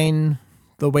line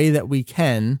the way that we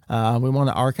can. We want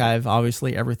to archive,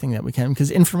 obviously, everything that we can because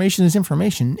information is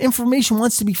information. Information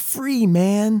wants to be free,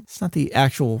 man. It's not the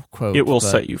actual quote. It will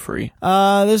set you free.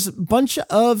 There's a bunch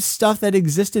of stuff that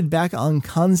existed back on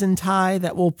Kanzentai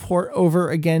that will port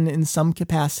over again in some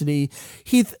capacity.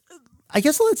 Heath, I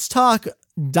guess let's talk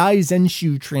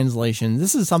Daizenshu translation.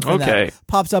 This is something that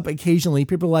pops up occasionally.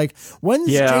 People are like, when's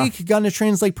Jake going to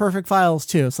translate Perfect Files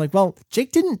 2? It's like, well,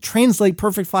 Jake didn't translate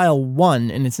Perfect File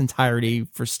 1 in its entirety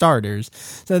for starters.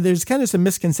 So there's kind of some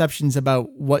misconceptions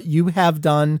about what you have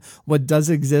done, what does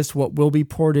exist, what will be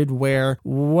ported where.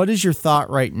 What is your thought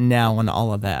right now on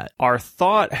all of that? Our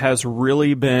thought has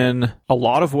really been a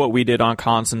lot of what we did on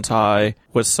Kanzentai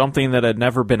was something that had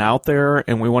never been out there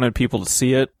and we wanted people to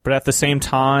see it. But at the same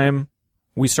time,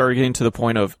 we started getting to the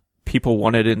point of people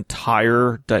wanted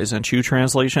entire Daizenshu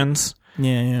translations.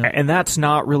 Yeah. And that's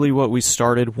not really what we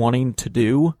started wanting to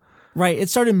do. Right. It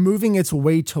started moving its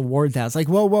way toward that. It's like,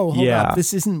 whoa, hold up.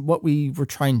 This isn't what we were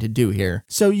trying to do here.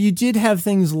 So you did have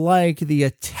things like the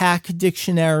attack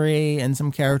dictionary and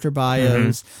some character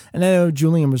bios. And I know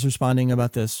Julian was responding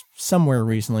about this somewhere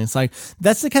recently. It's like,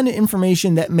 that's the kind of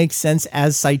information that makes sense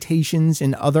as citations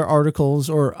in other articles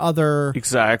or other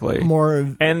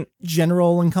more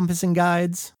general encompassing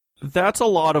guides. That's a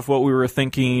lot of what we were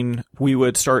thinking we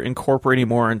would start incorporating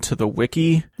more into the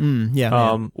wiki.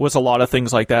 Was a lot of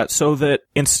things like that. So that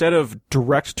instead of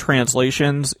direct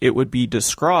translations, it would be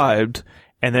described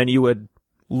and then you would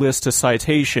list a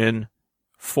citation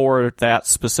for that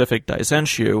specific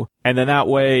Daizenshu. And then that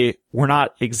way we're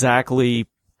not exactly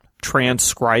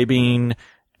transcribing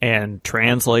and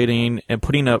translating and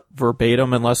putting up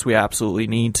verbatim unless we absolutely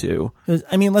need to.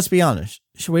 I mean, let's be honest.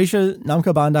 Shueisha,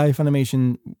 Namco Bandai,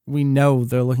 Funimation, we know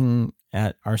they're looking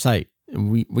at our site.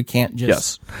 We can't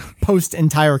just post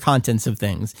entire contents of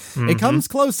things. It comes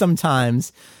close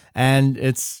sometimes, and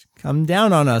it's come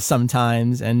down on us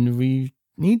sometimes, and we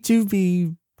need to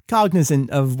be cognizant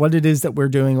of what it is that we're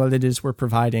doing, what it is we're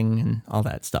providing, and all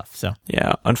that stuff. So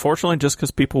yeah, unfortunately, just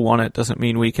because people want it doesn't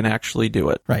mean we can actually do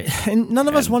it. Right. And none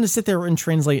of us want to sit there and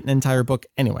translate an entire book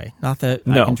anyway. Not that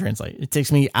I can translate. It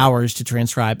takes me hours to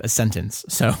transcribe a sentence.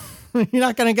 So you're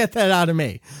not going to get that out of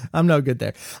me. I'm no good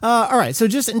there. All right. So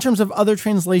just in terms of other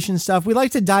translation stuff, we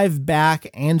like to dive back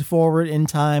and forward in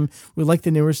time. We like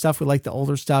the newer stuff. We like the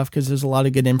older stuff because there's a lot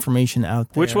of good information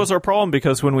out there. Which was our problem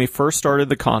because when we first started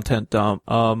the content dump,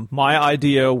 my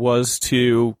idea was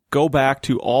to go back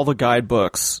to all the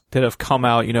guidebooks that have come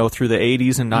out, through the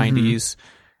 80s and 90s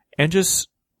and just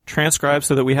transcribe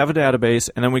so that we have a database,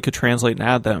 and then we could translate and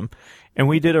add them. And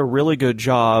we did a really good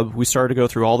job. We started to go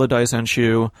through all the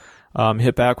Daisenshu,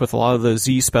 hit back with a lot of the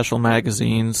Z special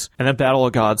magazines, and then Battle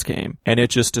of Gods came, and it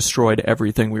just destroyed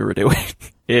everything we were doing.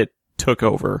 It took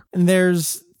over. And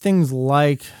there's things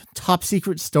like top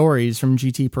secret stories from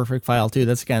GT Perfect File 2.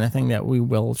 That's the kind of thing that we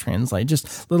will translate.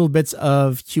 Just little bits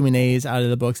of Q&As out of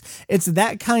the books. It's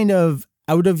that kind of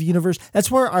out of universe.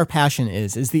 That's where our passion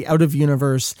is the out of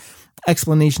universe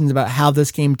explanations about how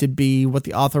this came to be, what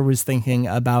the author was thinking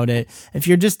about it. If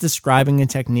you're just describing a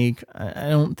technique, I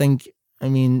don't think, I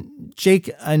mean,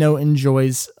 Jake, I know,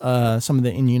 enjoys some of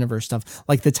the in-universe stuff,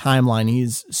 like the timeline.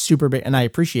 He's super big, and I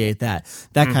appreciate that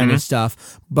kind of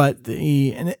stuff. But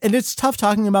and it's tough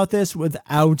talking about this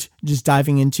without just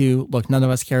diving into, look, none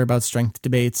of us care about strength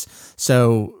debates.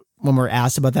 So when we're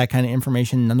asked about that kind of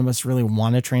information, none of us really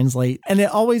want to translate. And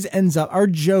it always ends up, our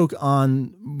joke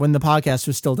on when the podcast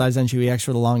was still Daisenshu EX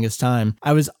for the longest time,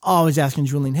 I was always asking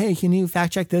Julian, hey, can you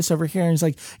fact check this over here? And he's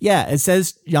like, yeah, it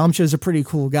says Yamcha is a pretty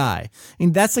cool guy. I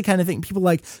mean, that's the kind of thing people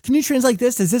like, can you translate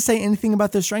this? Does this say anything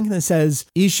about their strength? And it says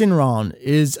Ishinran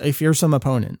is a fearsome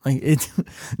opponent. Like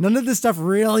none of this stuff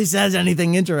really says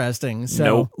anything interesting.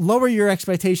 So lower your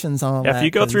expectations on all that. If you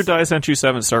go through Daisenshu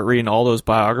 7, start reading all those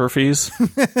biographies,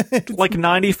 like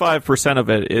 95% of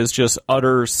it is just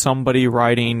utter somebody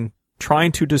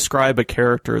trying to describe a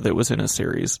character that was in a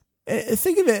series.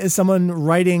 Think of it as someone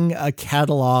writing a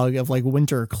catalog of like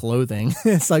winter clothing.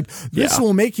 It's like, this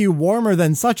will make you warmer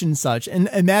than such and such. And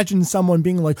imagine someone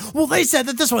being like, well, they said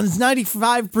that this one's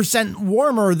 95%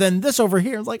 warmer than this over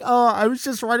here. It's like, oh, I was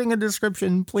just writing a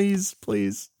description. Please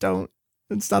don't.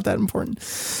 It's not that important.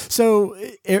 So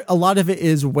a lot of it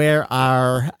is where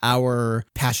our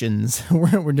passions,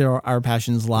 where our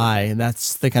passions lie.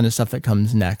 That's the kind of stuff that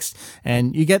comes next.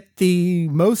 And you get the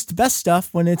best stuff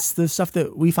when it's the stuff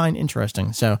that we find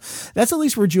interesting. So that's at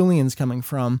least where Julian's coming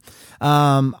from.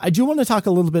 I do want to talk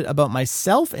a little bit about my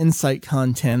self-insight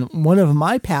content. One of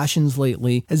my passions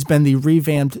lately has been the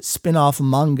revamped spin-off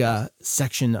manga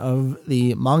section of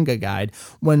the manga guide.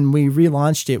 When we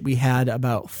relaunched it, we had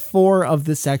about 4 of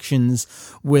the sections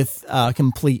with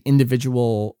complete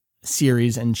individual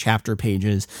series and chapter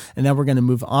pages, and then we're going to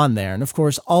move on there. And of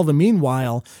course, all the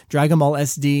meanwhile, Dragon Ball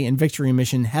SD and Victory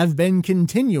Mission have been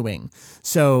continuing.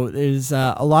 So there's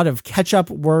a lot of catch-up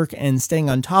work and staying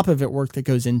on top of it work that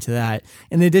goes into that,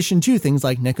 in addition to things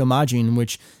like Nekomajin,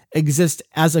 which exist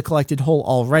as a collected whole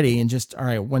already, and just, all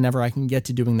right, whenever I can get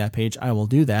to doing that page, I will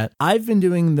do that. I've been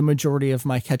doing the majority of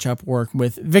my catch-up work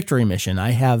with Victory Mission.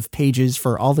 I have pages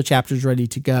for all the chapters ready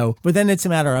to go, but then it's a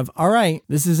matter of, all right,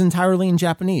 this is entirely in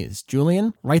Japanese.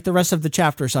 Julian, write the rest of the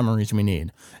chapter summaries we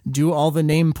need. Do all the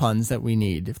name puns that we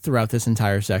need throughout this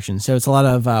entire section. So it's a lot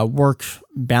of work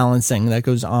balancing that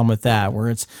goes on with that, where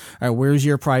it's, all right, where's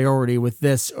your priority with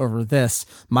this over this?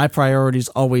 My priority is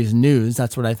always news.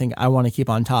 That's what I think I want to keep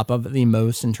on top of the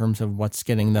most in terms of what's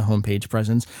getting the homepage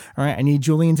presence. All right, I need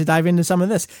Julian to dive into some of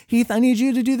this. Heath, I need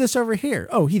you to do this over here.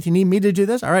 Oh, Heath, you need me to do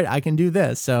this? All right, I can do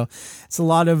this. So it's a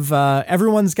lot of,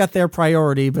 everyone's got their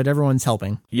priority, but everyone's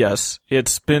helping. Yes,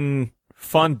 it's been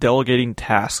fun delegating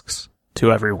tasks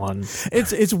to everyone.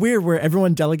 It's weird where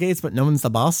everyone delegates, but no one's the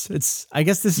boss. I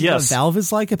guess this is what Valve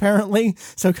is like, apparently.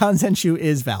 So Kanzenshu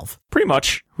is Valve. Pretty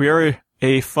much. We are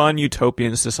a fun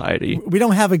utopian society. We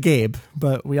don't have a Gabe,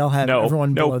 but we all have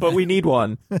everyone below but we need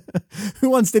one. Who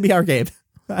wants to be our Gabe?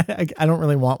 I don't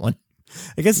really want one.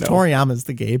 I guess Toriyama's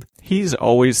the Gabe. He's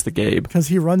always the Gabe. Because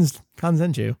he runs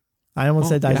Kanzenshu. I almost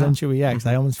said Daisenshu EX.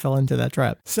 I almost fell into that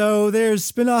trap. So there's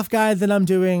spin-off guide that I'm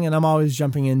doing, and I'm always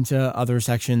jumping into other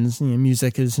sections. You know,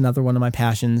 music is another one of my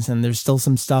passions, and there's still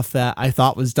some stuff that I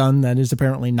thought was done that is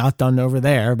apparently not done over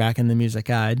there back in the music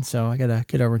guide. So I gotta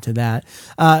get over to that.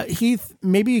 Heath,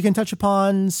 maybe you can touch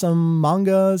upon some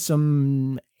manga,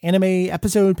 some anime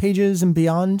episode pages and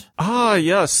beyond.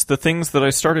 Yes, the things that I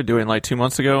started doing like 2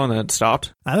 months ago and then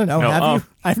stopped. I don't know. Have you?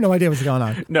 I have no idea what's going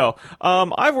on. No.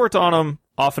 I've worked on them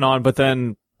off and on, but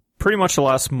then pretty much the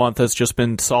last month has just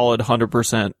been solid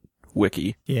 100%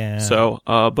 wiki. Yeah. So,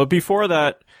 but before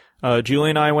that, Julie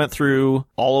and I went through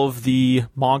all of the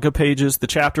manga pages, the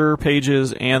chapter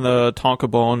pages, and the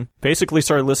tankobon. Basically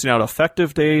started listing out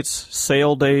effective dates,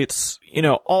 sale dates,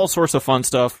 all sorts of fun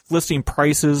stuff, listing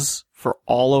prices for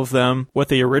all of them, what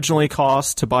they originally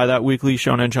cost to buy that weekly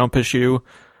Shonen Jump issue,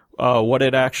 what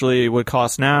it actually would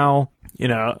cost now,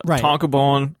 right.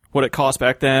 Tankobon, what it cost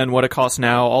back then, what it costs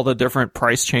now, all the different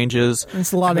price changes.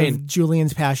 It's a lot of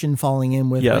Julian's passion falling in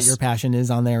with what your passion is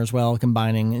on there as well,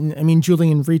 combining. And I mean,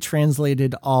 Julian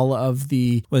retranslated all of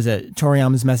the,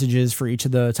 Toriyama's messages for each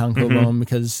of the tankobon,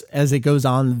 because as it goes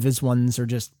on, the Viz ones are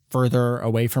just further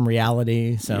away from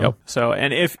reality. So,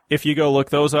 and if you go look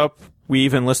those up, we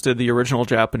even listed the original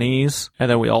Japanese, and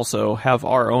then we also have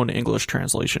our own English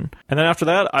translation. And then after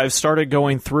that, I've started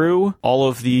going through all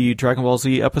of the Dragon Ball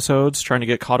Z episodes, trying to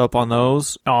get caught up on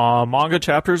those. Manga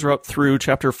chapters are up through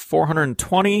chapter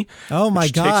 420. Oh my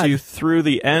which God. takes you through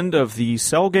the end of the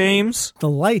Cell games. The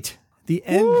light. The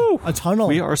end. Woo! A tunnel.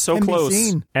 We are so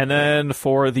close. And then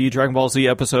for the Dragon Ball Z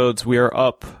episodes, we are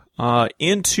up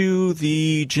into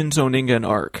the Jinzo Ningen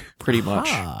arc, pretty much.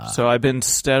 So I've been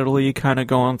steadily kind of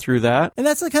going through that. And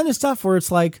that's the kind of stuff where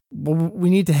it's like, well, we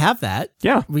need to have that.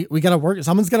 Yeah. We got to work.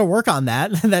 Someone's got to work on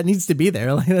that. That needs to be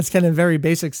there. Like, that's kind of very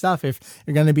basic stuff. If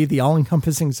you're going to be the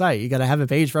all-encompassing site, you got to have a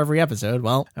page for every episode.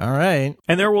 Well, all right.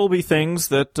 And there will be things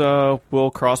that will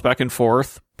cross back and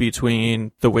forth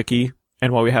between the wiki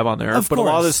and what we have on there. But a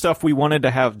lot of this stuff we wanted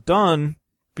to have done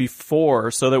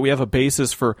before so that we have a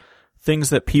basis for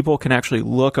things that people can actually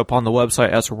look up on the website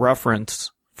as reference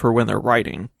for when they're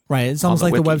writing. Right. It's almost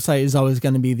like the website is always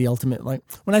going to be the ultimate. Like,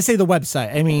 when I say the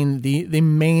website, I mean the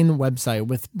main website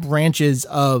with branches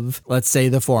of, let's say,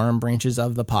 the forum, branches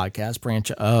of the podcast,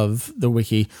 branch of the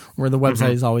wiki, where the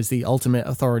website is always the ultimate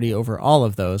authority over all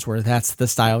of those, where that's the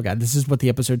style guide. This is what the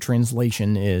episode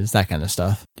translation is, that kind of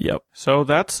stuff. Yep. So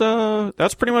that's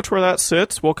pretty much where that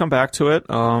sits. We'll come back to it.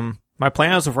 My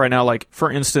plan as of right now, like,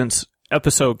 for instance,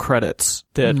 episode credits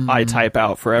that I type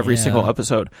out for every single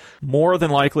episode. More than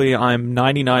likely, I'm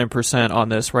 99% on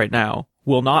this right now.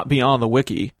 Will not be on the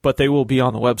wiki, but they will be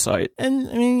on the website. And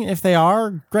I mean, if they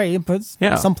are, great, but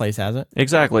someplace has it.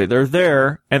 Exactly. They're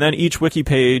there. And then each wiki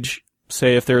page,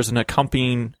 say if there's an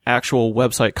accompanying actual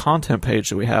website content page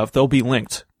that we have, they'll be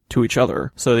linked to each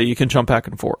other so that you can jump back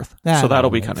and forth. So that'll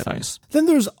be kind of nice. Then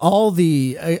there's all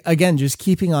the, again, just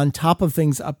keeping on top of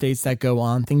things, updates that go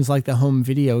on, things like the home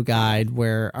video guide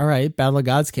where, all right, Battle of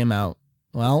Gods came out.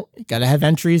 Well, you got to have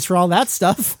entries for all that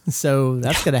stuff. So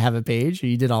that's going to have a page.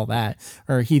 You did all that.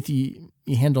 Or Heath, you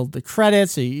handled the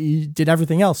credits. You did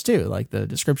everything else too, like the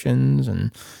descriptions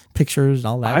and pictures and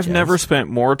all that. I've never spent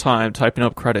more time typing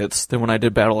up credits than when I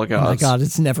did Battle of Gods. Oh my God,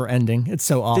 it's never ending. It's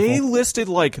so awful. They listed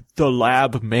like the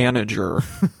lab manager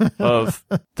of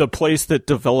the place that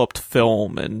developed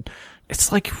film, and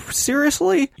it's like,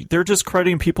 seriously? They're just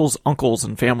crediting people's uncles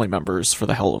and family members for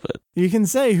the hell of it. You can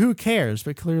say who cares,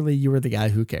 but clearly you were the guy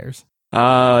who cares.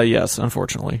 Yes,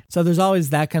 unfortunately. So there's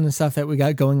always that kind of stuff that we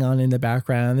got going on in the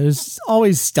background. There's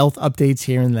always stealth updates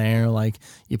here and there, like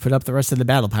you put up the rest of the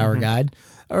Battle Power guide.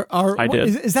 I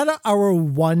did. Is that our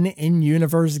one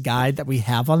in-universe guide that we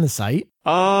have on the site?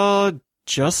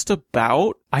 Just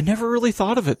about. I never really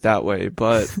thought of it that way,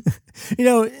 but... You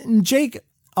know, Jake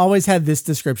always had this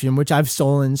description, which I've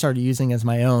stolen and started using as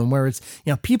my own, where it's,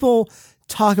 you know, people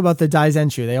talk about the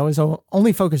Daizenshu. They always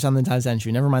only focus on the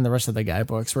Daizenshu, never mind the rest of the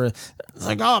guidebooks, where it's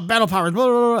like, oh, battle power, blah,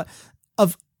 blah, blah.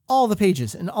 Of all the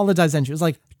pages and all the Daizenshu, it's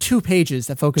like 2 pages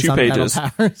that focus on battle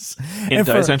powers. In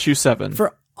Daizenshu 7.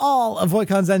 For all of what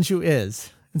Kanzenshu is.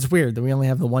 It's weird that we only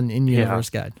have the one in-universe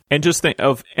guide. And just think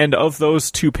of those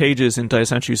 2 pages in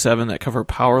Daizenshu 7 that cover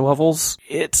power levels,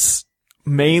 it's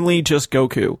mainly just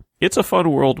Goku. It's a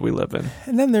fun world we live in.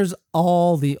 And then there's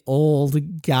all the old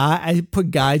I put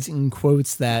guides in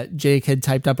quotes that Jake had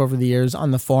typed up over the years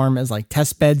on the forum as like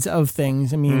test beds of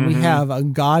things. I mean, we have a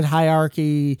god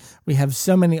hierarchy. We have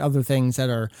so many other things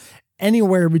that are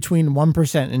anywhere between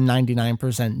 1% and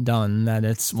 99% done that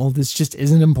it's, well, this just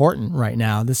isn't important right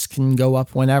now. This can go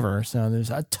up whenever. So there's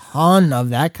a ton of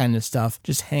that kind of stuff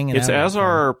just hanging out. It's as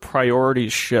our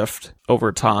priorities shift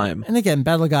over time. And again,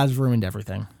 Battle of Gods ruined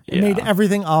everything. It made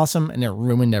everything awesome and it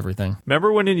ruined everything.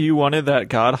 Remember when you wanted that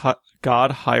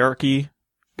god hierarchy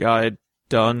guide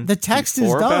done? The text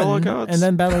is done, and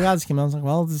then Battle of Gods came out. I was like,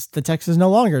 well, the text is no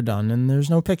longer done, and there's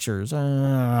no pictures.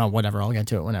 Whatever, I'll get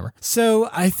to it whenever. So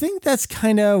I think that's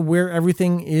kind of where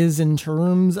everything is in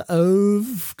terms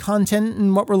of content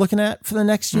and what we're looking at for the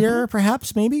next year,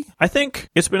 perhaps, maybe? I think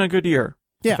it's been a good year.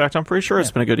 Yeah. In fact, I'm pretty sure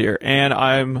it's been a good year, and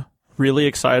I'm really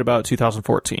excited about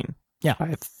 2014. Yeah.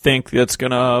 I think it's going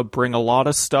to bring a lot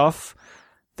of stuff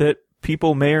that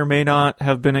people may or may not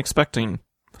have been expecting.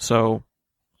 So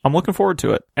I'm looking forward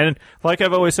to it. And like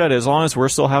I've always said, as long as we're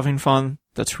still having fun,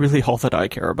 that's really all that I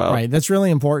care about. Right. That's really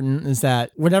important, is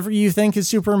that whatever you think is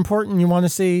super important, you want to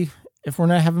see, if we're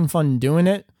not having fun doing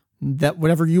it, that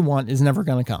whatever you want is never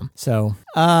going to come. So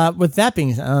with that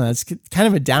being said, it's kind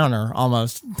of a downer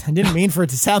almost. I didn't mean for it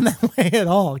to sound that way at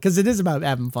all, because it is about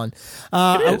having fun.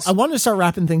 I want to start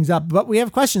wrapping things up, but we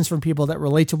have questions from people that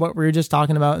relate to what we were just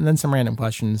talking about, and then some random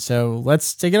questions. So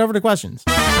let's take it over to questions.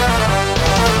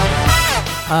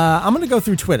 I'm going to go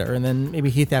through Twitter, and then maybe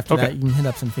Heath after that, you can hit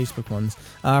up some Facebook ones.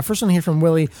 First one here from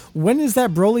Willie. When is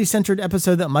that Broly-centered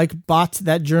episode that Mike bought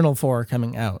that journal for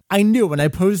coming out? I knew when I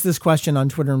posed this question on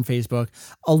Twitter and Facebook,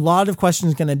 a lot of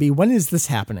questions going to be, when is this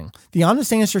happening? The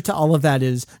honest answer to all of that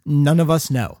is none of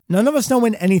us know. None of us know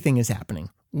when anything is happening.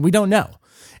 We don't know.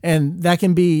 And that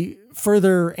can be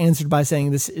further answered by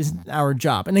saying this isn't our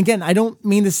job. And again, I don't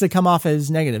mean this to come off as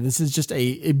negative. This is just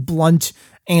a blunt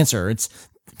answer. It's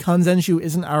Kanzenshuu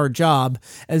isn't our job.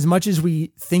 As much as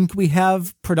we think we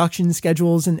have production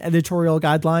schedules and editorial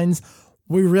guidelines,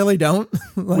 we really don't.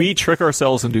 We trick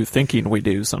ourselves into thinking we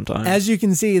do sometimes. As you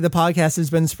can see, the podcast has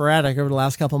been sporadic over the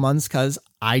last couple months because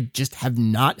I just have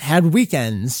not had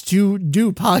weekends to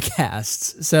do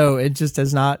podcasts. So it just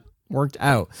has not worked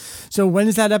out. So when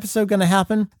is that episode going to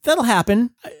happen? That'll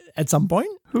happen at some point.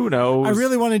 Who knows? I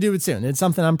really want to do it soon. It's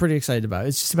something I'm pretty excited about.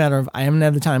 It's just a matter of I haven't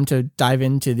had the time to dive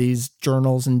into these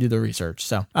journals and do the research.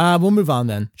 So we'll move on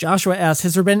then. Joshua asks,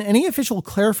 has there been any official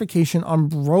clarification on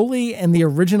Broly and the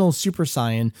original Super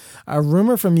Saiyan? A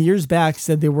rumor from years back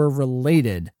said they were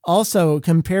related. Also,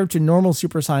 compared to normal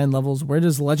Super Saiyan levels, where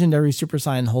does Legendary Super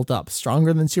Saiyan hold up?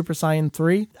 Stronger than Super Saiyan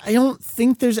 3? I don't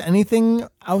think there's anything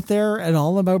out there at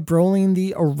all about Broly and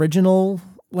the original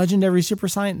Legendary Super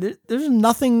Saiyan. There's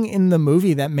nothing in the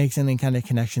movie that makes any kind of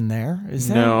connection there, is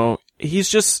there? No, he's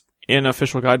just in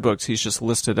official guidebooks. He's just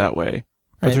listed that way,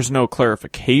 but there's no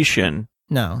clarification.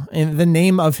 No, and the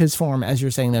name of his form, as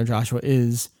you're saying there, Joshua,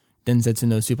 is Densetsu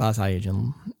no Super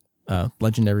Saiyajin,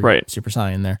 Legendary Super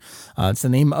Saiyan. There, it's the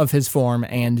name of his form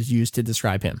and is used to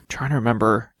describe him. Trying to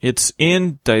remember, it's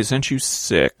in Daizenshuu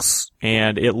 6,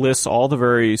 and it lists all the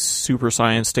various Super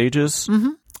Saiyan stages.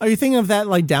 Mm-hmm. Are you thinking of that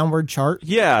like downward chart?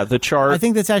 Yeah, the chart. I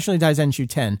think that's actually Daizenshuu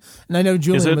 10. And I know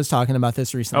Julian was talking about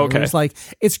this recently. Okay. It's like,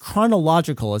 it's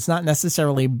chronological. It's not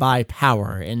necessarily by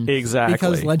power. And exactly.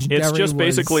 Because Legendary it's just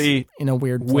basically in a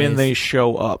weird place. When they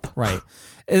show up. Right.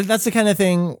 That's the kind of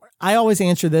thing I always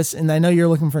answer this, and I know you're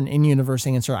looking for an in-universe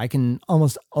answer. I can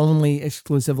almost only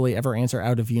exclusively ever answer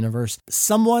out of universe.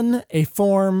 Someone, a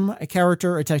form, a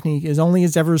character, a technique is only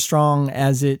as ever strong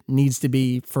as it needs to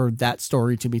be for that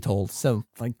story to be told. So,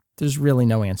 like, there's really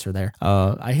no answer there.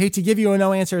 I hate to give you a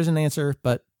no answer as an answer,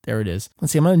 but there it is.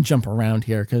 Let's see, I'm going to jump around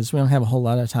here because we don't have a whole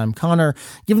lot of time. Connor,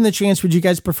 given the chance, would you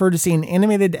guys prefer to see an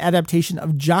animated adaptation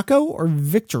of Jocko or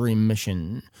Victory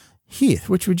Mission? Heath,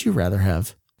 which would you rather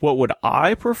have? What would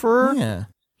I prefer? Yeah.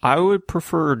 I would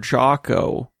prefer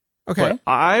Jocko. Okay. But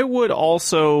I would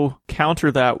also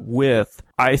counter that with,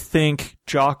 I think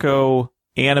Jocko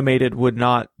animated would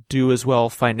not do as well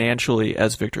financially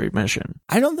as Victory Mission.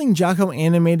 I don't think Jocko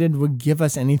animated would give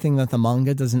us anything that the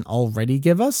manga doesn't already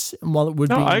give us. And while it would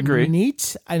be I agree.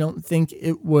 neat, I don't think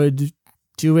it would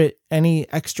do it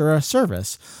any extra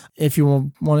service. If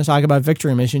you want to talk about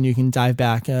Victory Mission, you can dive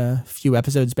back a few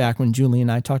episodes back when Julie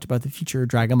and I talked about the future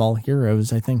Dragon Ball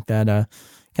Heroes. I think that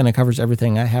kind of covers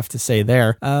everything I have to say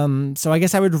there. So I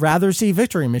guess I would rather see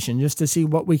Victory Mission just to see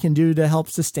what we can do to help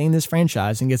sustain this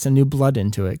franchise and get some new blood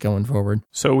into it going forward.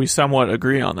 So we somewhat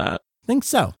agree on that. I think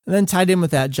so. And then tied in with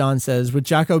that, John says, with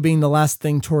Jocko being the last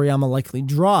thing Toriyama likely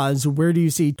draws, where do you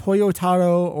see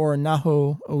Toyotaro or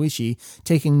Naho Oishi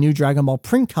taking new Dragon Ball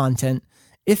print content,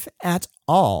 if at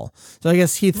all? So I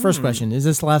guess, Heath, first question, is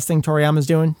this the last thing Toriyama's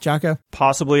doing, Jocko?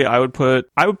 Possibly. I would put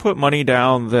money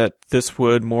down that this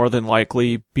would more than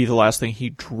likely be the last thing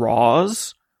he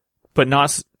draws, but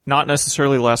not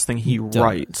necessarily the last thing he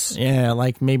writes. Yeah,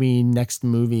 like maybe next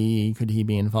movie, could he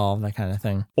be involved, that kind of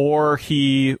thing. Or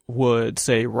he would,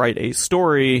 say, write a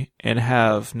story and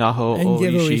have Naho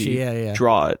Oishi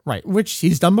draw it. Right, which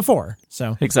he's done before.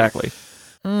 So exactly.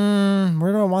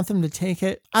 Where do I want them to take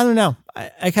it? I don't know.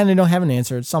 I kind of don't have an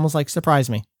answer. It's almost like surprise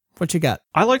me. What you got?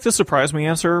 I like the surprise me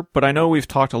answer, but I know we've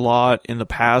talked a lot in the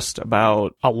past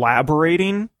about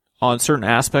elaborating on certain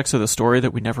aspects of the story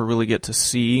that we never really get to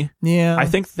see. Yeah. I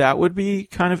think that would be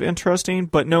kind of interesting,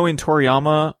 but knowing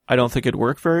Toriyama, I don't think it'd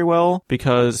work very well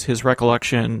because his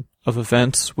recollection of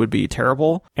events would be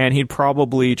terrible, and he'd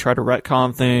probably try to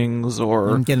retcon things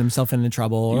or and get himself into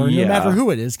trouble, or no matter who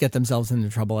it is, get themselves into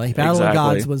trouble. Like Battle of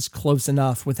Gods was close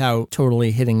enough without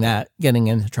totally hitting that getting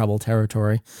into trouble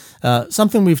territory.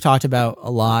 Something we've talked about a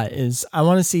lot is I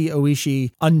want to see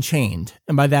Oishi unchained,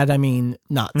 and by that I mean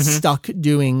not stuck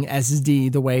doing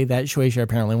SD the way that Shueisha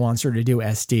apparently wants her to do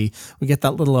SD. We get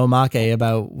that little omake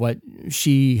about what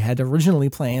she had originally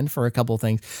planned for a couple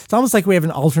things. It's almost like we have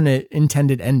an alternate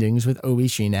intended endings with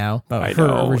Oishi now about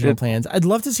her original plans. I'd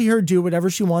love to see her do whatever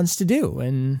she wants to do,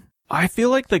 and I feel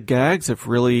like the gags have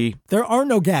really... There are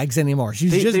no gags anymore.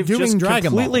 She's just doing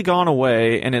Dragon Ball. Completely gone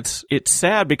away, and it's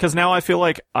sad because now I feel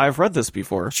like I've read this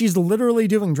before. She's literally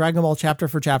doing Dragon Ball chapter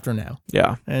for chapter now.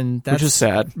 Yeah. And that's which is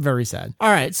sad. Very sad. All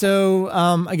right, so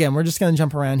again, we're just going to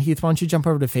jump around. Heath, why don't you jump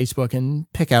over to Facebook and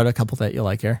pick out a couple that you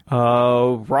like here?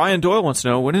 Ryan Doyle wants to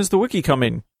know, when is the wiki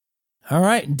coming? All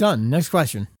right, done. Next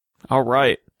question. All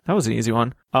right. That was an easy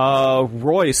one.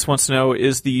 Royce wants to know,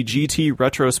 is the GT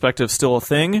retrospective still a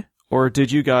thing? Or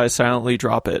did you guys silently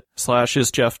drop it? /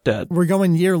 is Jeff dead? We're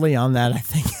going yearly on that, I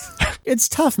think. It's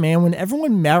tough, man. When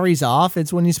everyone marries off,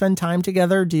 it's when you spend time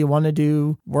together. Do you want to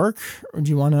do work or do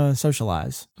you want to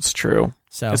socialize? It's true.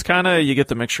 So it's kind of, you get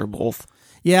the mixture of both.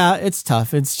 Yeah, it's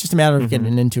tough. It's just a matter of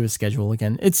getting into a schedule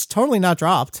again. It's totally not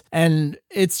dropped. And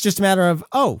it's just a matter of,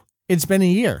 it's been a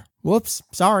year. Whoops,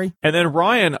 sorry. And then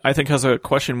Ryan, I think, has a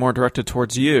question more directed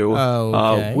towards you. Oh,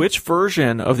 okay. Which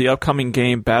version of the upcoming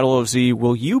game Battle of Z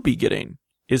will you be getting?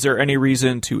 Is there any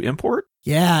reason to import?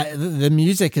 Yeah, the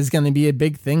music is going to be a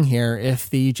big thing here.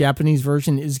 If the Japanese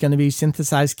version is going to be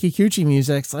synthesized Kikuchi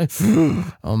music, it's like,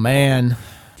 oh man.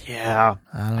 Yeah,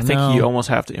 I think you almost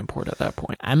have to import at that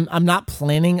point. I'm not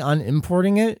planning on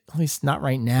importing it, at least not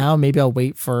right now. Maybe I'll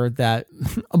wait for that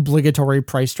obligatory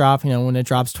price drop, when it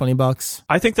drops $20.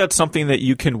 I think that's something that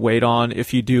you can wait on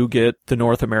if you do get the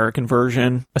North American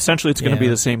version. Essentially, it's going to be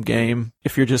the same game.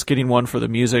 If you're just getting one for the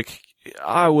music,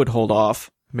 I would hold off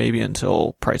maybe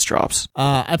until price drops.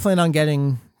 I plan on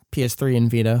getting PS3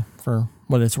 and Vita for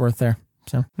what it's worth there.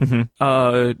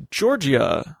 So,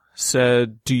 Georgia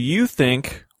said, do you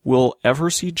think we'll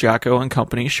ever see Jacko and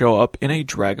company show up in a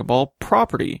Dragon Ball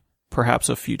property? Perhaps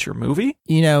a future movie?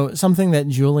 Something that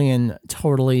Julian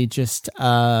totally just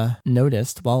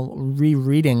noticed while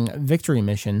rereading Victory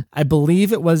Mission. I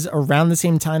believe it was around the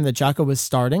same time that Jocko was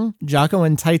starting. Jocko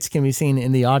and Tights can be seen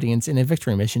in the audience in a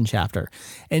Victory Mission chapter.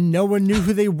 And no one knew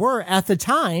who they were at the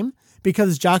time,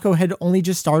 because Jocko had only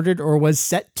just started or was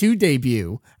set to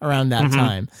debut around that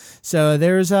time. So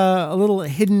there's a little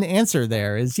hidden answer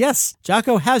there is, yes,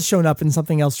 Jocko has shown up in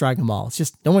something else Dragon Ball. It's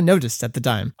just no one noticed at the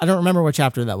time. I don't remember what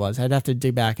chapter that was. I'd have to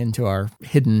dig back into our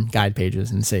hidden guide pages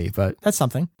and see, but that's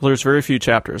something. Well, there's very few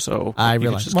chapters, so I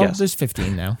realize. Well, there's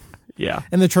 15 now. Yeah.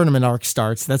 And the tournament arc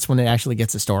starts. That's when it actually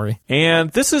gets a story. And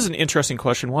this is an interesting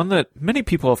question, one that many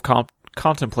people have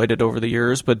contemplated over the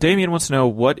years, but Damien wants to know,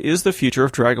 what is the future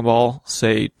of Dragon Ball,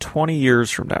 say, 20 years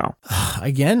from now?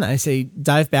 Again, I say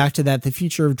dive back to the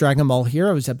future of Dragon Ball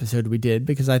Heroes episode we did,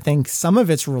 because I think some of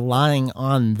it's relying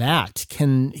on that.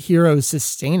 Can Heroes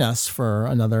sustain us for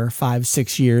another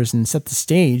 5-6 years and set the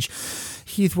stage?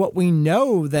 Heath, what we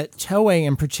know that Toei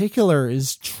in particular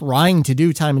is trying to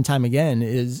do time and time again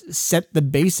is set the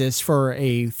basis for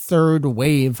a third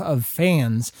wave of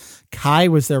fans. Kai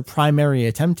was their primary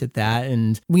attempt at that,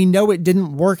 and we know it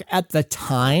didn't work at the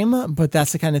time, but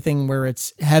that's the kind of thing where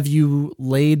it's, have you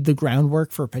laid the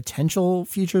groundwork for potential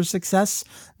future success?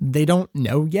 They don't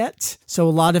know yet. So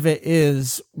a lot of it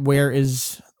is, where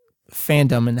is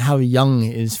fandom and how young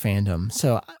is fandom?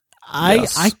 So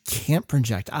I can't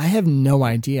project. I have no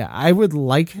idea. I would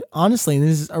like, honestly, and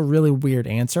this is a really weird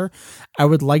answer, I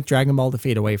would like Dragon Ball to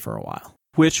fade away for a while.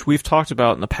 Which we've talked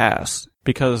about in the past,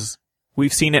 because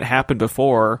we've seen it happen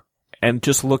before, and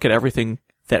just look at everything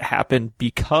that happened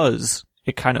because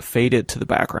it kind of faded to the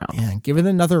background. Yeah, give it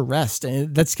another rest.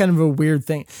 That's kind of a weird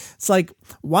thing. It's like,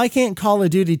 why can't Call of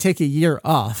Duty take a year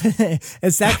off?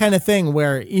 It's that kind of thing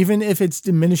where even if it's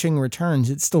diminishing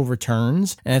returns, it still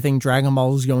returns. And I think Dragon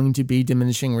Ball is going to be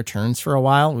diminishing returns for a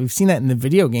while. We've seen that in the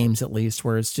video games, at least,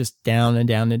 where it's just down and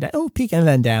down and down. Oh, peak and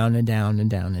then down and down and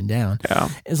down and down. Yeah.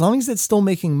 As long as it's still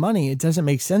making money, it doesn't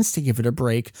make sense to give it a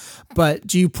break. But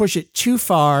do you push it too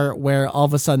far where all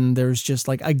of a sudden there's just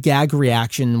like a gag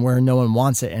reaction where no one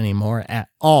wants it anymore at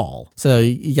all? So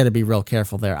you got to be real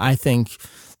careful there. I think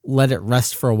let it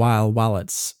rest for a while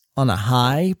it's on a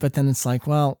high, but then it's like,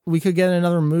 well, we could get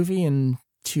another movie in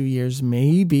 2 years,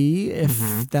 maybe,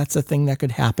 if that's a thing that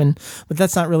could happen. But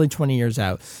that's not really 20 years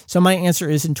out. So my answer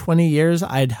is in 20 years,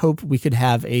 I'd hope we could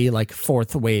have a like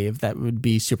fourth wave. That would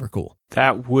be super cool.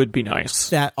 That would be nice.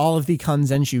 That all of the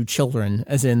Kanzenshuu children,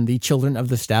 as in the children of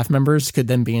the staff members, could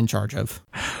then be in charge of.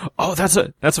 Oh, that's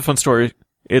a fun story.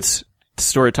 It's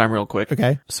story time real quick.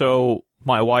 Okay. So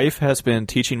my wife has been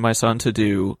teaching my son to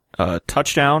do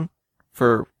touchdown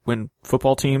for when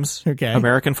football teams,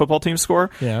 American football teams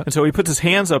score. Yeah. And so he puts his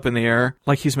hands up in the air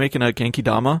like he's making a Genki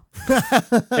Dama.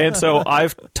 And so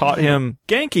I've taught him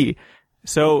Genki.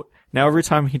 So now every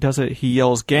time he does it, he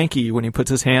yells Genki when he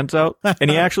puts his hands out, and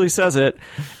he actually says it,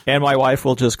 and my wife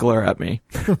will just glare at me.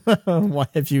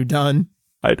 What have you done?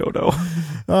 I don't know.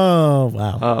 Oh,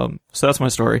 wow. So that's my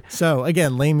story. So,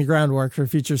 again, laying the groundwork for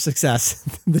future success.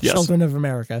 The children of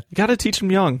America. You got to teach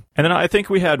them young. And then I think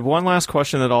we had one last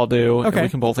question that I'll do. Okay. And we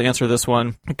can both answer this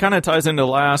one. It kind of ties into the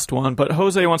last one, but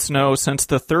Jose wants to know, since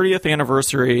the 30th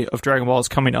anniversary of Dragon Ball is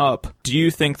coming up, do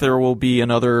you think there will be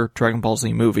another Dragon Ball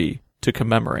Z movie to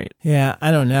commemorate? Yeah, I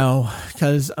don't know,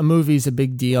 because a movie's a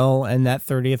big deal, and that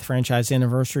 30th franchise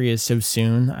anniversary is so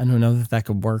soon. I don't know that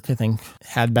could work. I think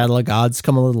had Battle of Gods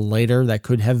come a little later, that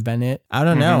could have been it. I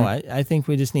don't know. I think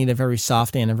we just need a very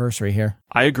soft anniversary here.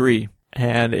 I agree.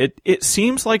 And it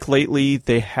seems like lately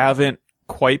they haven't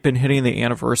quite been hitting the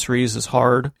anniversaries as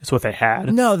hard as what they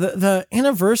had. No, the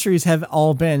anniversaries have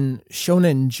all been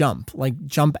Shonen Jump, like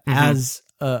Jump as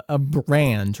a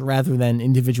brand rather than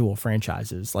individual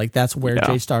franchises. Like that's where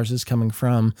J-Stars is coming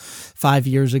from. 5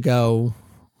 years ago,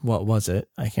 what was it?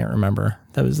 I can't remember.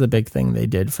 That was the big thing they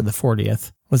did for the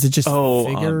 40th. Was it just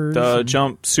figures? The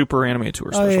Jump Super Anime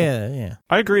Tour special. Oh, yeah.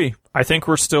 I agree. I think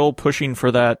we're still pushing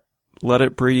for that. Let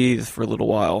it breathe for a little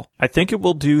while. I think it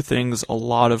will do things a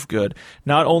lot of good,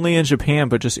 not only in Japan,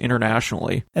 but just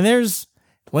internationally. And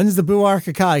when's the Buar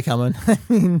Kakai coming? I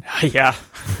mean, yeah.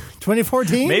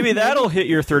 2014? Maybe that'll hit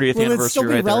your 30th anniversary. Will it still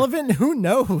be relevant? There. Who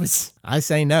knows? I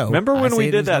say no. Remember when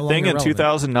we did that thing in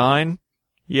 2009?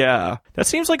 Yeah. That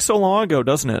seems like so long ago,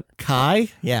 doesn't it? Kai?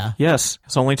 Yeah. Yes.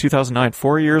 It's only 2009,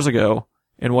 4 years ago.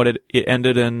 And what it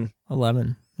ended in?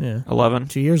 11. Yeah. 11.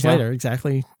 2 years later.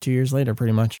 Exactly 2 years later,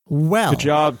 pretty much. Well. Good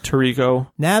job,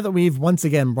 Toriko. Now that we've once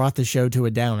again brought the show to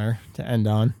a downer to end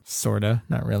on, sorta,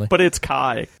 not really. But it's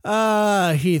Kai.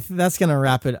 Heath, that's going to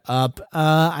wrap it up.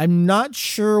 I'm not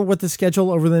sure what the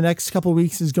schedule over the next couple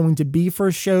weeks is going to be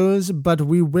for shows, but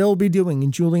we will be doing,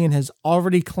 and Julian has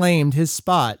already claimed his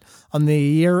spot on the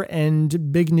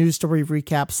year-end big news story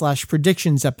recap /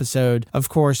 predictions episode. Of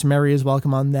course, Mary is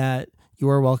welcome on that. You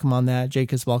are welcome on that.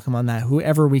 Jake is welcome on that.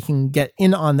 Whoever we can get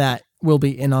in on that will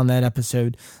be in on that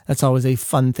episode. That's always a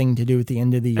fun thing to do at the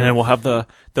end of the year. And then we'll have the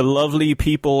lovely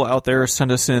people out there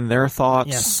send us in their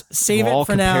thoughts. Yes. Save it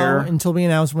for now until we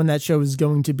announce when that show is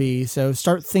going to be. So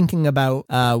start thinking about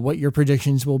what your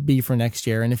predictions will be for next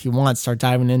year. And if you want, start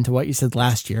diving into what you said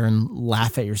last year and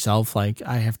laugh at yourself like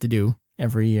I have to do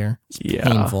every year. It's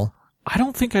painful. I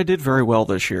don't think I did very well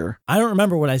this year. I don't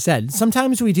remember what I said.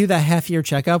 Sometimes we do that half-year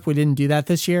checkup. We didn't do that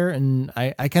this year, and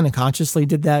I kind of consciously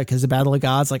did that because of Battle of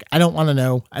Gods. Like, I don't want to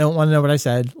know. I don't want to know what I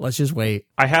said. Let's just wait.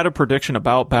 I had a prediction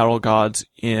about Battle of Gods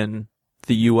in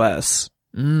the U.S.,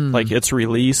 like its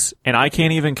release, and I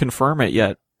can't even confirm it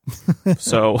yet.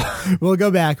 So we'll go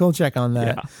back. We'll check on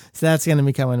that. Yeah. So that's going to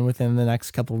be coming within the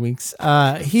next couple of weeks.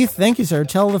 Heath, thank you, sir.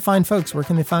 Tell the fine folks, where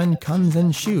can they find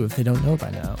Kanzenshuu if they don't know by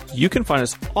now? You can find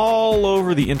us all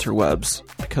over the interwebs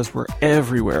because we're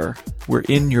everywhere. We're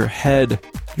in your head,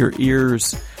 your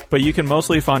ears. But you can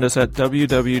mostly find us at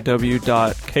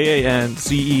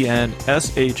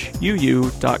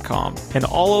www.kanzenshuu.com and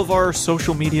all of our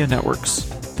social media networks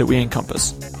that we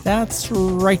encompass. That's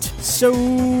right. So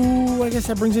I guess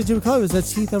that brings it to a close.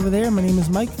 That's Heath over there. My name is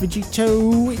Mike,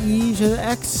 Vegito E to the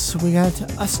X. We got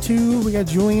us two. We got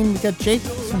Julian. We got Jake.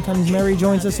 Sometimes Mary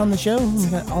joins us on the show. We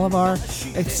got all of our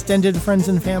extended friends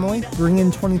and family.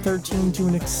 Bringing 2013 to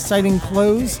an exciting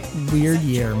close. Weird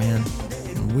year, man.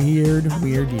 Weird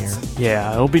year.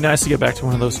 Yeah, it'll be nice to get back to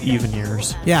one of those even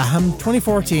years. Yeah,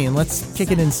 2014. Let's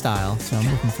kick it in style. So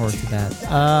I'm looking forward to that.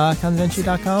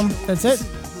 Kanzenshuu.com. That's it.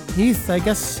 Heath, I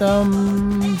guess,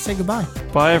 say goodbye.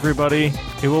 Bye, everybody.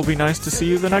 It will be nice to see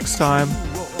you the next time.